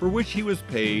Tales, for which he was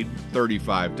paid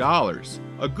 $35,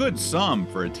 a good sum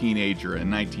for a teenager in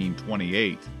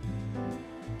 1928.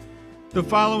 The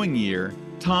following year,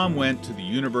 Tom went to the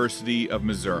University of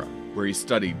Missouri, where he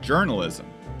studied journalism,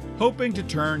 hoping to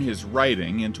turn his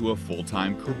writing into a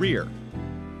full-time career.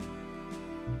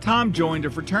 Tom joined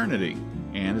a fraternity,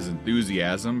 and his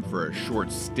enthusiasm for a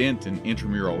short stint in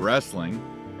intramural wrestling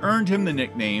earned him the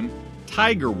nickname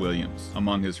Tiger Williams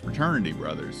among his fraternity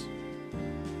brothers.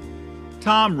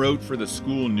 Tom wrote for the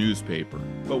school newspaper,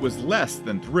 but was less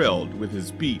than thrilled with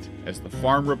his beat as the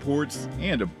farm reports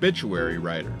and obituary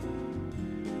writer.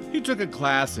 He took a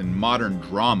class in modern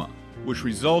drama, which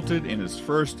resulted in his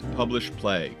first published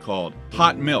play called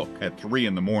Hot Milk at 3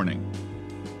 in the morning.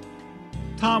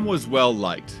 Tom was well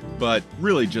liked, but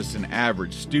really just an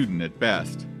average student at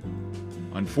best.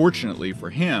 Unfortunately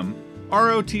for him,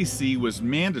 ROTC was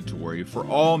mandatory for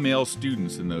all male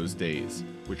students in those days,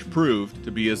 which proved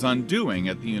to be his undoing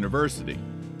at the university.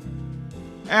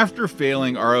 After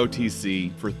failing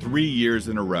ROTC for 3 years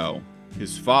in a row,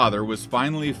 his father was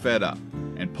finally fed up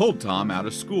and pulled Tom out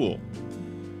of school.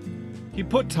 He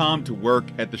put Tom to work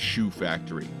at the shoe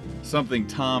factory, something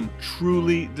Tom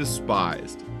truly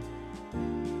despised.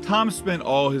 Tom spent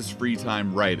all his free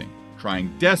time writing,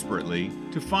 trying desperately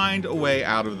to find a way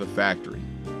out of the factory.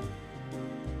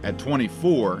 At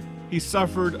 24, he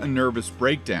suffered a nervous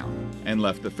breakdown and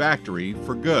left the factory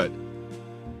for good.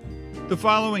 The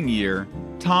following year,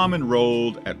 Tom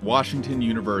enrolled at Washington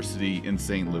University in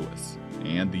St. Louis,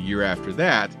 and the year after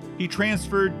that, he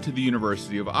transferred to the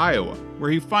University of Iowa,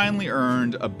 where he finally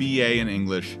earned a BA in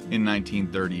English in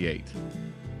 1938.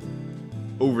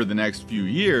 Over the next few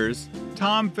years,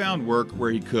 Tom found work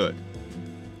where he could.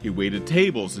 He waited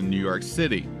tables in New York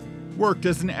City, worked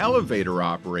as an elevator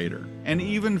operator, and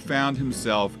even found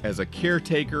himself as a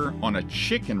caretaker on a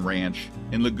chicken ranch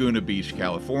in Laguna Beach,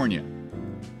 California.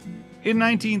 In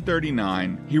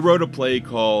 1939, he wrote a play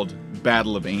called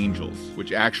Battle of Angels,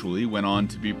 which actually went on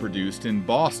to be produced in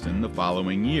Boston the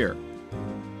following year.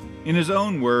 In his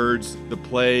own words, the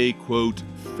play, quote,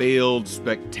 failed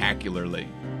spectacularly.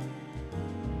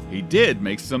 He did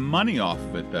make some money off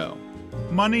of it, though.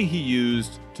 Money he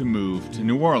used to move to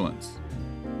New Orleans.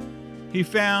 He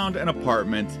found an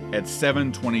apartment at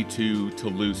 722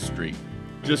 Toulouse Street,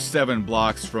 just 7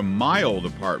 blocks from my old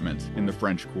apartment in the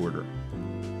French Quarter.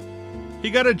 He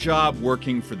got a job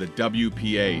working for the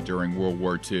WPA during World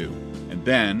War II, and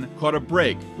then caught a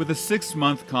break with a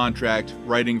 6-month contract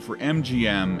writing for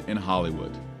MGM in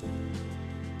Hollywood.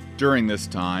 During this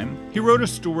time, he wrote a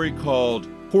story called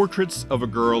Portraits of a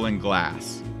Girl in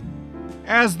Glass.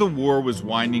 As the war was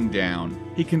winding down,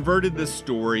 he converted this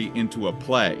story into a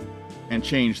play and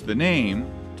changed the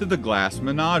name to The Glass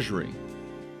Menagerie.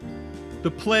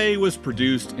 The play was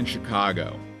produced in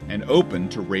Chicago and opened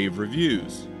to rave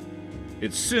reviews.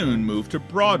 It soon moved to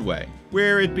Broadway,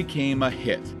 where it became a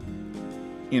hit.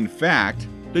 In fact,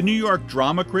 the New York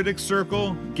Drama Critics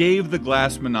Circle gave The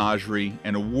Glass Menagerie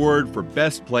an award for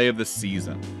Best Play of the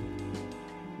Season.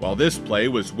 While this play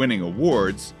was winning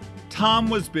awards, Tom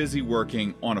was busy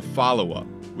working on a follow-up,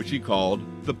 which he called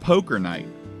The Poker Night.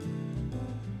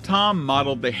 Tom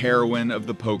modeled the heroine of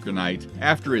The Poker Night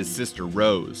after his sister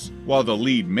Rose, while the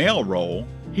lead male role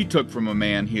he took from a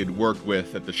man he had worked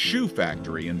with at the shoe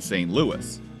factory in St.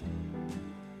 Louis.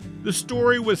 The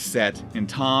story was set in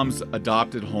Tom's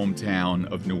adopted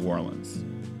hometown of New Orleans.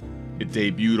 It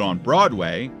debuted on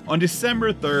Broadway on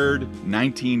December 3,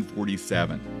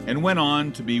 1947, and went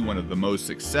on to be one of the most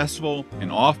successful and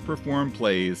oft-performed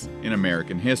plays in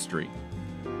American history.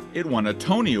 It won a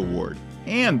Tony Award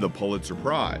and the Pulitzer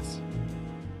Prize.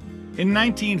 In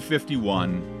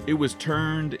 1951, it was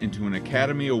turned into an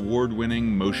Academy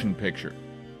Award-winning motion picture.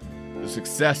 The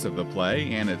success of the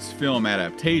play and its film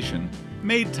adaptation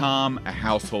made Tom a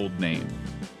household name.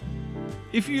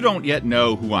 If you don't yet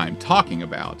know who I'm talking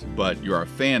about, but you're a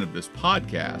fan of this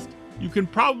podcast, you can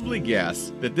probably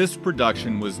guess that this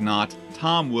production was not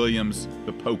Tom Williams'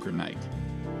 The Poker Night.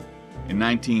 In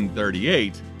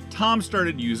 1938, Tom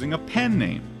started using a pen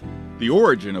name, the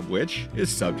origin of which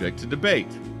is subject to debate.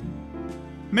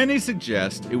 Many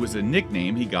suggest it was a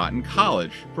nickname he got in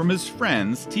college from his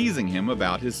friends teasing him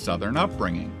about his Southern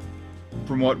upbringing.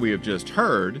 From what we have just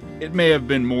heard, it may have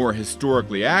been more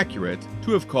historically accurate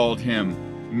to have called him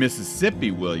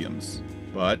Mississippi Williams,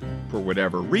 but for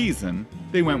whatever reason,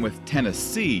 they went with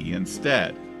Tennessee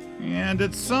instead. And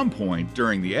at some point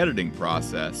during the editing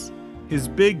process, his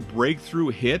big breakthrough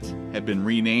hit had been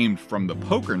renamed from The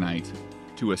Poker Night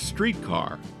to a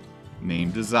streetcar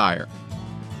named Desire.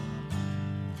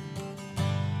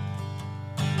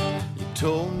 You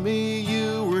told me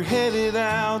you were headed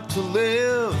out to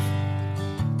live,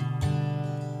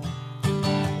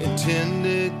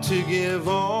 intended to give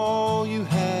all you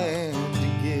had to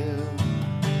give.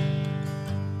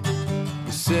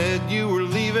 You said you were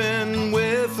leaving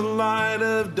with the light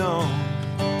of dawn.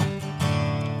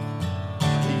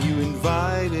 You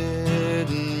invited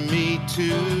me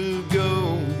to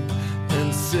go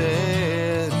and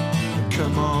said,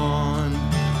 come on,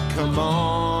 come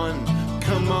on,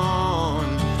 come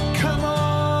on, come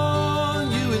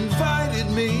on. You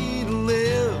invited me to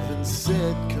live and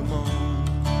said, come on.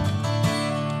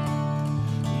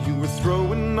 You were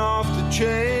throwing off the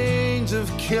chains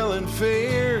of killing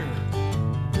fear,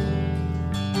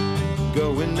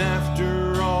 going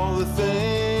after all the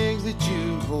things that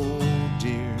you hold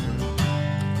dear.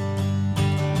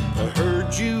 I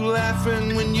heard you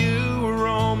laughing when you were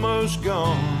almost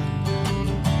gone.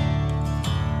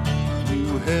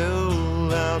 You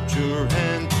held out your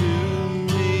hand to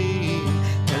me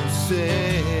and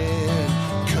said,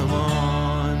 come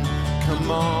on, come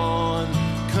on,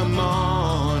 come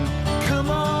on, come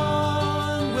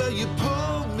on. Well, you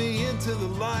pulled me into the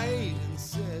light and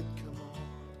said, come on.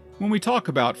 When we talk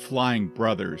about flying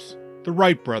brothers, the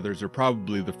Wright brothers are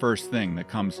probably the first thing that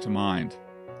comes to mind,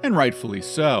 and rightfully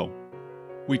so.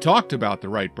 We talked about the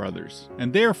Wright brothers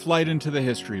and their flight into the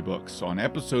history books on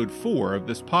episode 4 of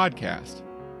this podcast.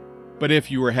 But if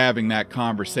you were having that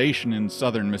conversation in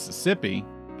southern Mississippi,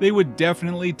 they would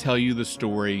definitely tell you the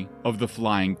story of the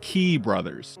Flying Key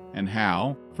brothers and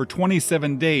how, for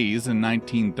 27 days in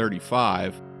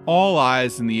 1935, all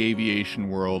eyes in the aviation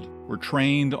world were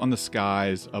trained on the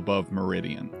skies above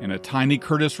Meridian in a tiny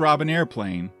Curtiss Robin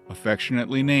airplane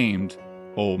affectionately named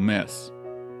Ole Miss.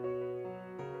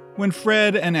 When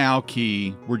Fred and Al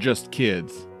Key were just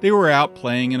kids, they were out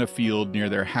playing in a field near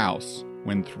their house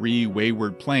when 3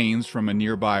 wayward planes from a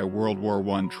nearby World War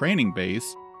I training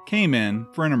base came in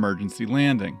for an emergency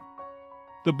landing.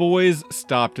 The boys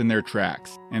stopped in their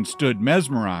tracks and stood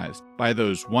mesmerized by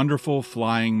those wonderful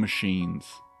flying machines.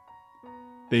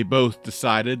 They both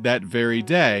decided that very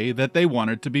day that they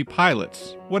wanted to be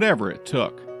pilots, whatever it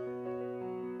took.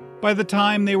 By the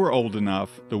time they were old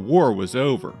enough, the war was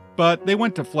over, but they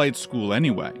went to flight school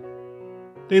anyway.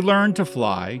 They learned to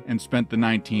fly and spent the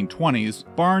 1920s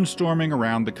barnstorming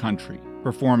around the country,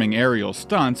 performing aerial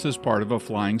stunts as part of a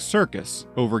flying circus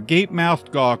over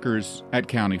gape-mouthed gawkers at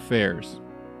county fairs.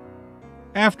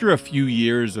 After a few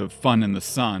years of fun in the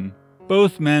sun,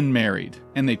 both men married,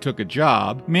 and they took a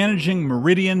job managing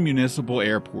Meridian Municipal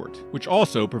Airport, which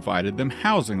also provided them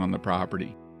housing on the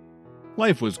property.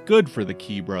 Life was good for the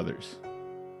Key brothers.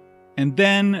 And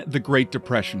then the Great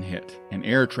Depression hit, and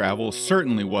air travel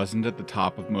certainly wasn't at the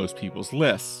top of most people's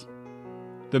lists.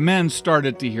 The men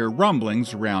started to hear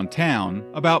rumblings around town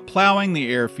about plowing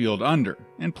the airfield under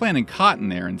and planting cotton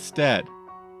there instead.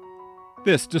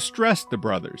 This distressed the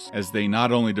brothers, as they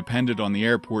not only depended on the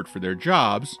airport for their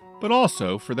jobs, but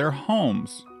also for their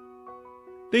homes.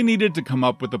 They needed to come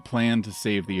up with a plan to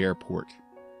save the airport,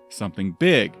 something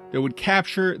big that would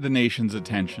capture the nation's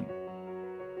attention.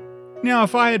 Now,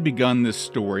 if I had begun this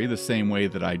story the same way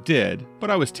that I did, but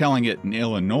I was telling it in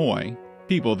Illinois,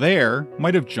 people there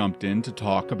might have jumped in to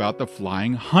talk about the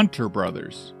Flying Hunter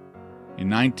brothers. In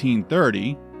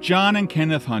 1930, John and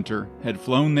Kenneth Hunter had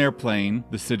flown their plane,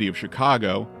 the City of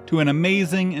Chicago, to an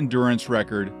amazing endurance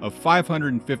record of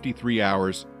 553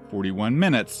 hours, 41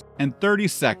 minutes, and 30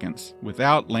 seconds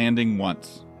without landing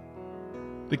once.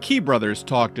 The Key brothers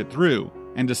talked it through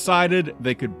and decided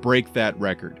they could break that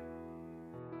record.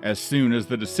 As soon as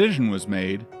the decision was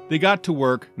made, they got to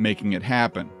work making it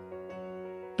happen.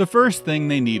 The first thing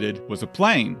they needed was a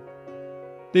plane.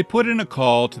 They put in a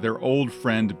call to their old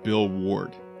friend Bill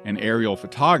Ward, an aerial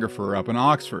photographer up in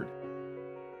Oxford.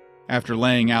 After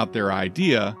laying out their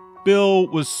idea, Bill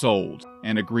was sold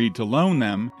and agreed to loan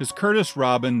them his Curtiss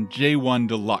Robin J-1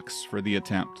 Deluxe for the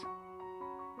attempt.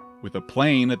 With a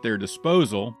plane at their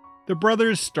disposal, the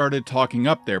brothers started talking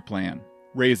up their plan,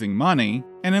 raising money,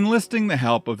 and enlisting the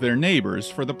help of their neighbors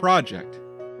for the project.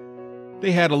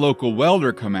 They had a local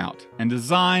welder come out and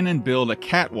design and build a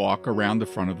catwalk around the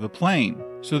front of the plane,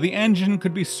 so the engine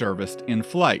could be serviced in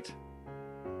flight.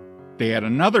 They had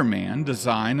another man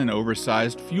design an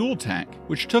oversized fuel tank,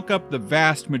 which took up the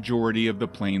vast majority of the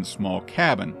plane's small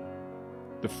cabin.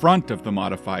 The front of the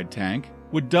modified tank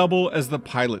would double as the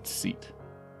pilot's seat.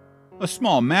 A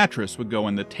small mattress would go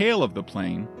in the tail of the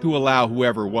plane to allow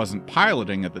whoever wasn't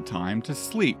piloting at the time to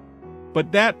sleep,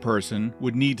 but that person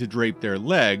would need to drape their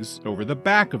legs over the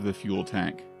back of the fuel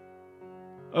tank.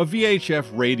 A VHF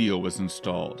radio was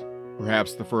installed,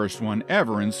 perhaps the first one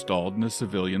ever installed in a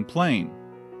civilian plane.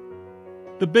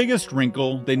 The biggest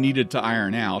wrinkle they needed to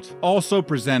iron out also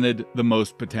presented the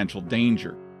most potential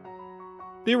danger.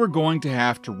 They were going to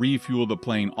have to refuel the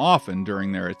plane often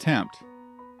during their attempt.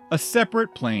 A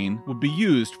separate plane would be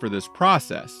used for this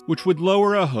process, which would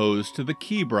lower a hose to the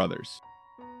Key brothers.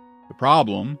 The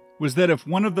problem was that if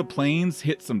one of the planes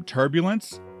hit some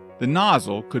turbulence, the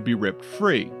nozzle could be ripped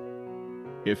free.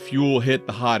 If fuel hit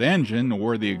the hot engine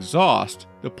or the exhaust,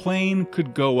 the plane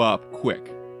could go up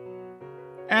quick.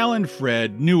 Al and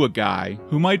Fred knew a guy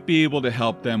who might be able to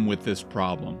help them with this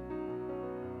problem.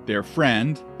 Their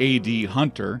friend, A.D.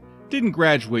 Hunter, didn't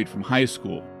graduate from high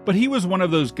school, but he was one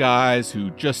of those guys who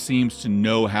just seems to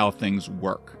know how things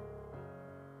work.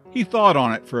 He thought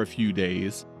on it for a few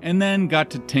days, and then got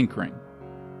to tinkering.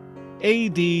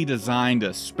 A.D. designed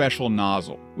a special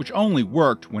nozzle, which only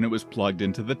worked when it was plugged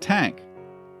into the tank.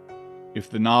 If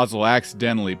the nozzle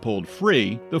accidentally pulled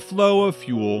free, the flow of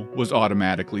fuel was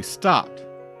automatically stopped.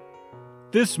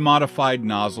 This modified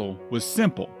nozzle was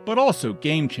simple, but also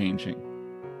game-changing.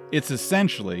 It's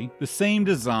essentially the same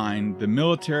design the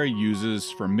military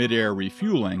uses for mid-air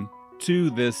refueling to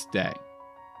this day.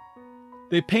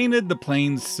 They painted the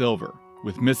planes silver,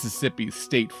 with Mississippi's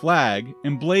state flag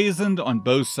emblazoned on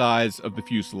both sides of the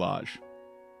fuselage.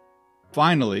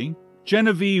 Finally,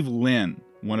 Genevieve Lynn,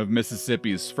 one of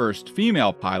Mississippi's first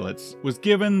female pilots, was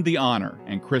given the honor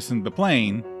and christened the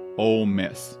plane Ole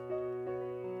Miss.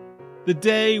 The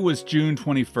day was June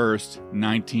 21st,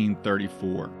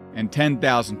 1934, and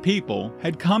 10,000 people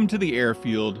had come to the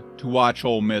airfield to watch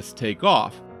Ole Miss take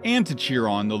off and to cheer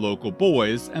on the local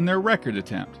boys and their record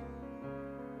attempt.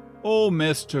 Ole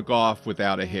Miss took off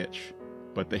without a hitch,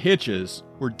 but the hitches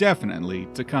were definitely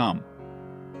to come.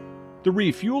 The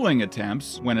refueling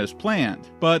attempts went as planned,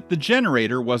 but the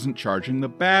generator wasn't charging the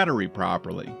battery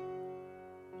properly.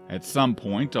 At some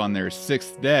point on their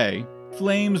 6th day,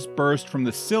 flames burst from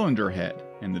the cylinder head,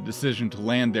 and the decision to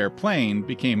land their plane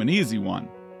became an easy one.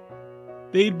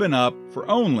 They'd been up for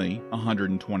only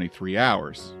 123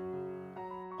 hours.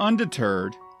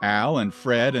 Undeterred, Al and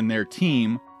Fred and their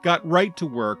team got right to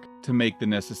work to make the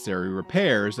necessary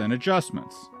repairs and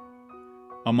adjustments.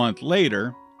 A month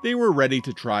later, they were ready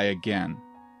to try again.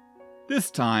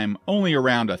 This time, only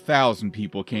around 1,000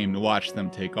 people came to watch them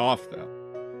take off, though.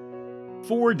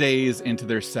 4 days into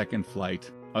their second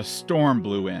flight, a storm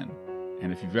blew in,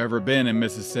 and if you've ever been in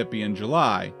Mississippi in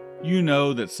July, you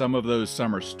know that some of those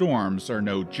summer storms are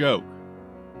no joke.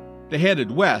 They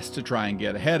headed west to try and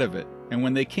get ahead of it, and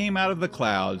when they came out of the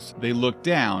clouds, they looked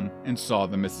down and saw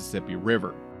the Mississippi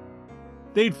River.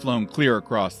 They'd flown clear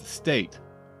across the state.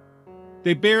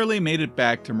 They barely made it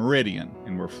back to Meridian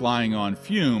and were flying on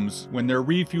fumes when their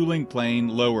refueling plane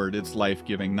lowered its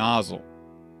life-giving nozzle.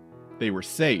 They were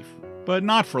safe, but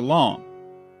not for long.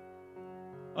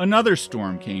 Another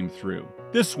storm came through,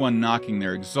 this one knocking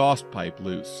their exhaust pipe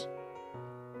loose.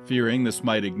 Fearing this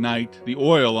might ignite the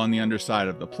oil on the underside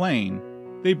of the plane,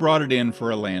 they brought it in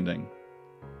for a landing.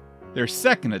 Their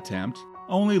second attempt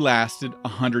only lasted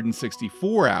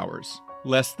 164 hours,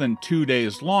 less than 2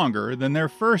 days longer than their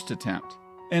first attempt,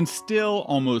 and still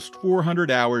almost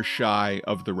 400 hours shy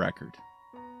of the record.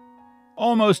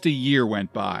 Almost a year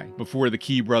went by before the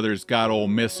Key brothers got Ole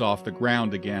Miss off the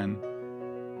ground again.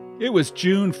 It was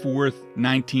June 4th,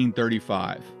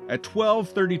 1935, at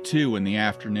 12:32 in the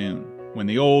afternoon, when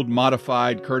the old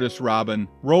modified Curtiss Robin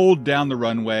rolled down the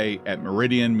runway at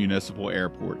Meridian Municipal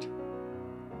Airport.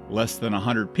 Less than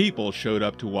 100 people showed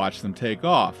up to watch them take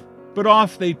off, but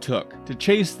off they took to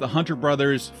chase the Hunter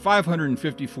brothers'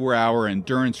 554-hour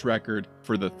endurance record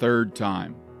for the third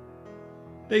time.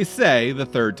 They say the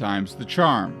third time's the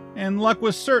charm, and luck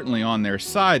was certainly on their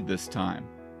side this time.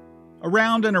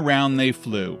 Around and around they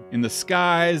flew, in the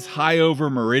skies high over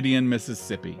Meridian,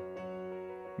 Mississippi.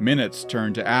 Minutes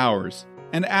turned to hours,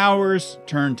 and hours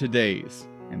turned to days,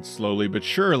 and slowly but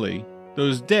surely,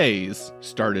 those days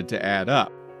started to add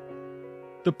up.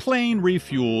 The plane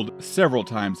refueled several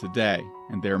times a day,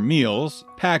 and their meals,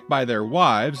 packed by their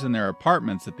wives in their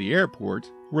apartments at the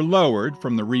airport, were lowered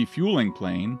from the refueling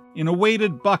plane in a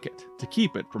weighted bucket to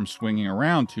keep it from swinging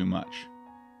around too much.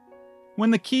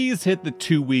 When the Keys hit the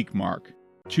 2-week mark,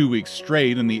 2 weeks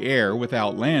straight in the air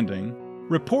without landing,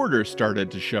 reporters started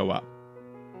to show up.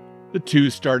 The two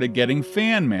started getting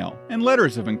fan mail and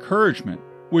letters of encouragement,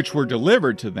 which were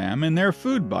delivered to them in their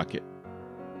food bucket.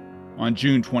 On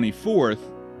June 24th,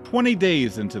 20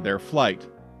 days into their flight,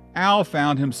 Al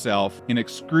found himself in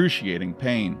excruciating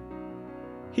pain.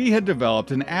 He had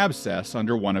developed an abscess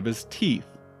under one of his teeth.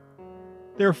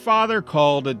 Their father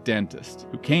called a dentist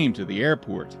who came to the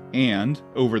airport and,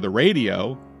 over the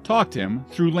radio, talked him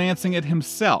through lancing it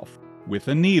himself with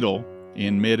a needle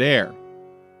in midair.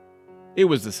 It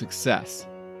was a success.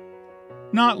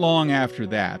 Not long after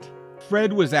that,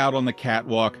 Fred was out on the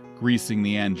catwalk greasing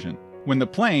the engine when the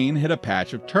plane hit a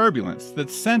patch of turbulence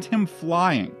that sent him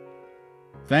flying.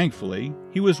 Thankfully,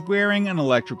 he was wearing an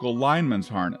electrical lineman's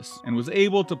harness and was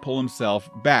able to pull himself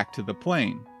back to the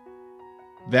plane.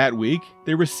 That week,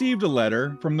 they received a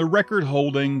letter from the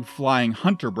record-holding Flying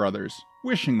Hunter brothers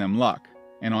wishing them luck,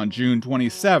 and on June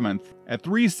 27th at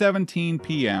 3:17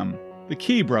 p.m., the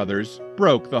Key brothers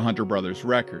broke the Hunter brothers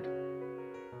record.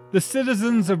 The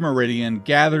citizens of Meridian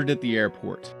gathered at the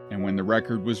airport, and when the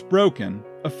record was broken,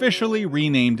 officially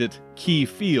renamed it Key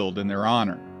Field in their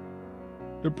honor.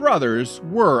 The brothers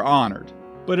were honored,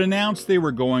 but announced they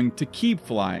were going to keep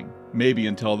flying, maybe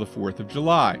until the 4th of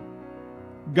July.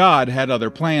 God had other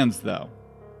plans, though.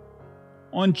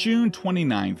 On June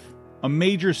 29th, a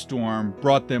major storm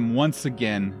brought them once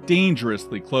again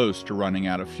dangerously close to running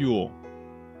out of fuel.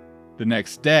 The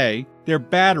next day, their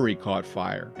battery caught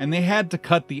fire, and they had to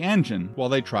cut the engine while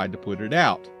they tried to put it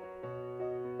out.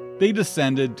 They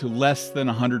descended to less than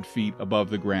 100 feet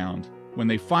above the ground when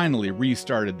they finally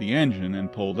restarted the engine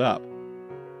and pulled up.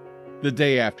 The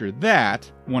day after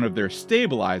that, one of their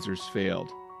stabilizers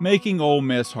failed, making Ole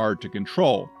Miss hard to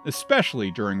control,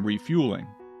 especially during refueling.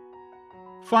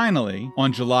 Finally,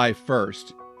 on July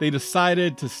 1st, they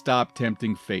decided to stop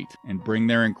tempting fate and bring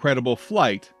their incredible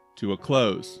flight to a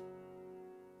close.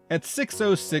 At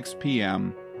 6:06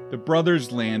 p.m., the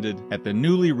brothers landed at the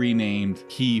newly renamed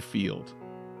Key Field.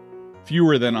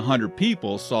 Fewer than 100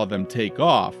 people saw them take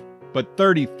off, but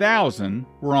 30,000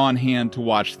 were on hand to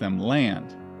watch them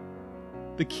land.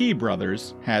 The Key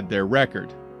brothers had their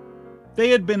record.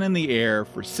 They had been in the air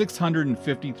for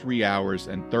 653 hours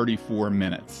and 34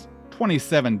 minutes,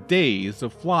 27 days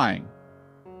of flying.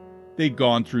 They'd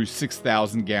gone through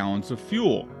 6,000 gallons of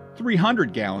fuel,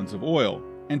 300 gallons of oil,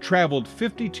 and traveled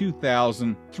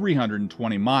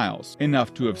 52,320 miles,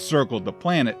 enough to have circled the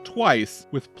planet twice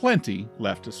with plenty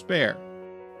left to spare.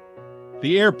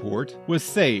 The airport was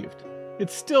saved.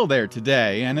 It's still there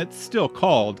today, and it's still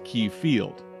called Key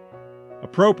Field.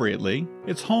 Appropriately,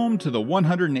 it's home to the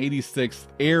 186th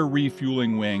Air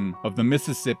Refueling Wing of the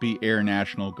Mississippi Air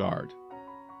National Guard.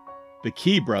 The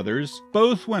Key brothers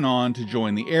both went on to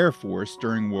join the Air Force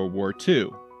during World War II.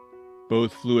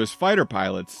 Both flew as fighter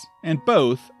pilots, and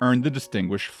both earned the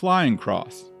Distinguished Flying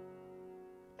Cross.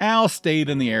 Al stayed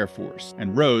in the Air Force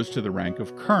and rose to the rank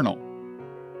of colonel.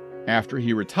 After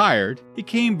he retired, he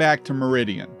came back to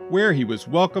Meridian, where he was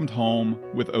welcomed home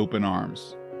with open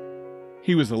arms.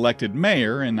 He was elected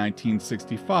mayor in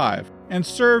 1965 and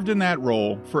served in that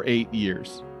role for 8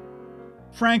 years.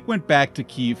 Frank went back to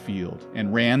Key Field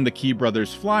and ran the Key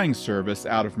Brothers flying service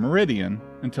out of Meridian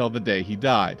until the day he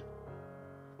died.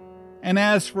 And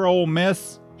as for Ole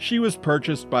Miss, she was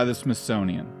purchased by the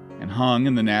Smithsonian and hung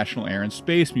in the National Air and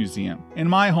Space Museum in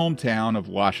my hometown of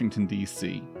Washington,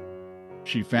 D.C.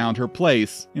 She found her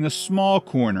place in a small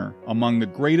corner among the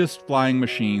greatest flying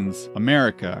machines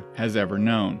America has ever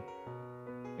known.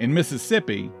 In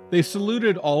Mississippi, they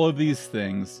saluted all of these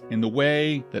things in the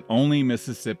way that only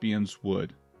Mississippians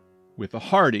would, with a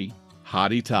hearty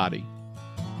hotty-toddy.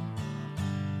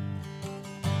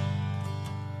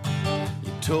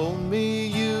 You told me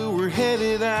you were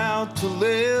headed out to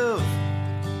live,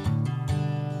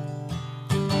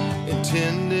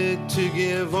 intended to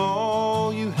give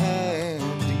all you had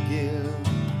to give.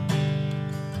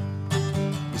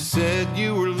 You said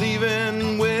you were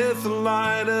leaving with the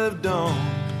light of dawn.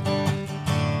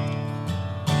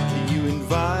 You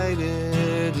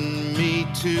invited me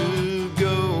to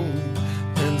go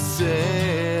and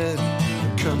said,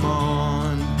 come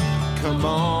on, come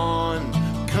on,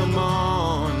 come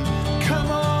on, come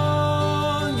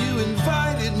on. You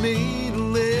invited me to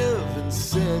live and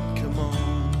said, come on.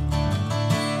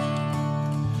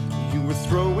 You were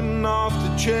throwing off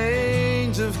the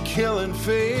chains of killing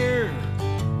fear,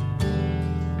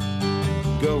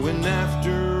 going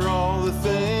after all the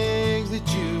things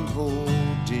that you hold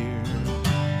dear.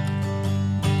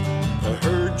 I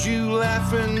heard you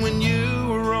laughing when you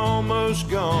were almost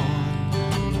gone.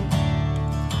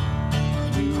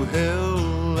 You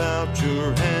held out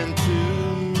your hand to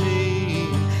me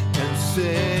and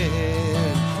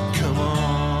said, come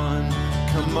on,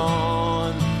 come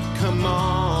on, come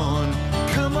on,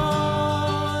 come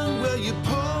on. Well, you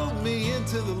pulled me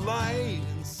into the light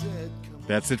and said, come on.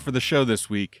 That's it for the show this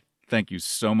week. Thank you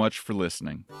so much for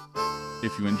listening.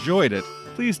 If you enjoyed it,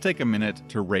 please take a minute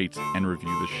to rate and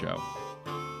review the show.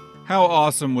 How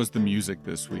awesome was the music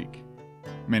this week?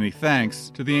 Many thanks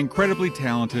to the incredibly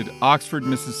talented Oxford,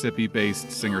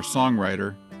 Mississippi-based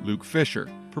singer-songwriter Luke Fisher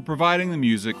for providing the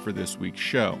music for this week's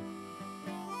show.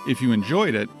 If you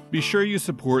enjoyed it, be sure you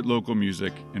support local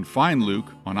music and find Luke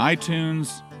on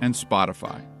iTunes and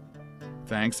Spotify.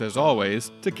 Thanks, as always,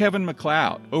 to Kevin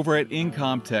MacLeod over at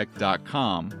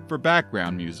Incomtech.com for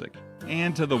background music,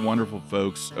 and to the wonderful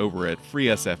folks over at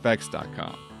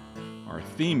FreeSFX.com. Our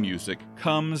theme music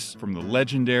comes from the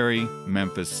legendary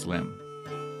Memphis Slim.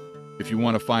 If you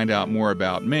want to find out more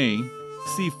about me,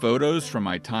 see photos from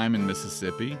my time in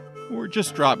Mississippi, or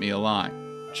just drop me a line,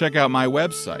 check out my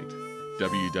website,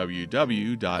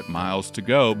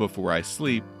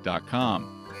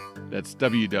 www.milestogobeforeisleep.com. That's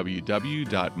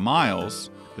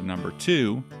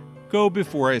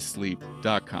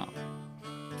www.miles2gobeforeisleep.com.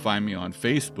 Find me on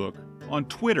Facebook, on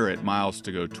Twitter at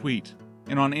Miles2Go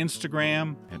and on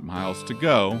Instagram at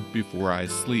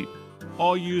Miles2Go-Before-I-Sleep,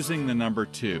 all using the number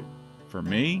 2 for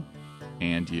me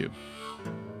and you.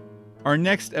 Our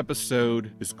next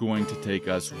episode is going to take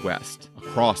us west,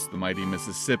 across the mighty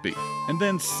Mississippi, and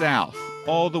then south,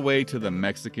 all the way to the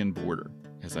Mexican border,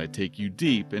 as I take you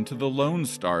deep into the Lone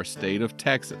Star State of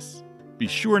Texas. Be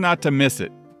sure not to miss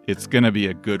it. It's going to be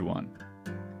a good one.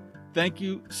 Thank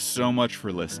you so much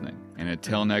for listening, and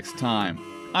until next time,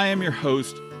 I am your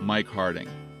host, Mike Harding,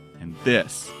 and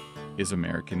this is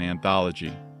American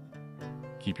Anthology.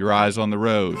 Keep your eyes on the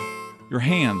road, your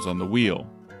hands on the wheel,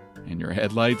 and your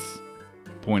headlights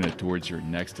pointed towards your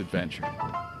next adventure.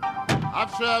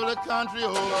 I've traveled the country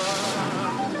over.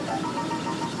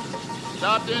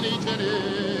 stopped in each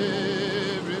and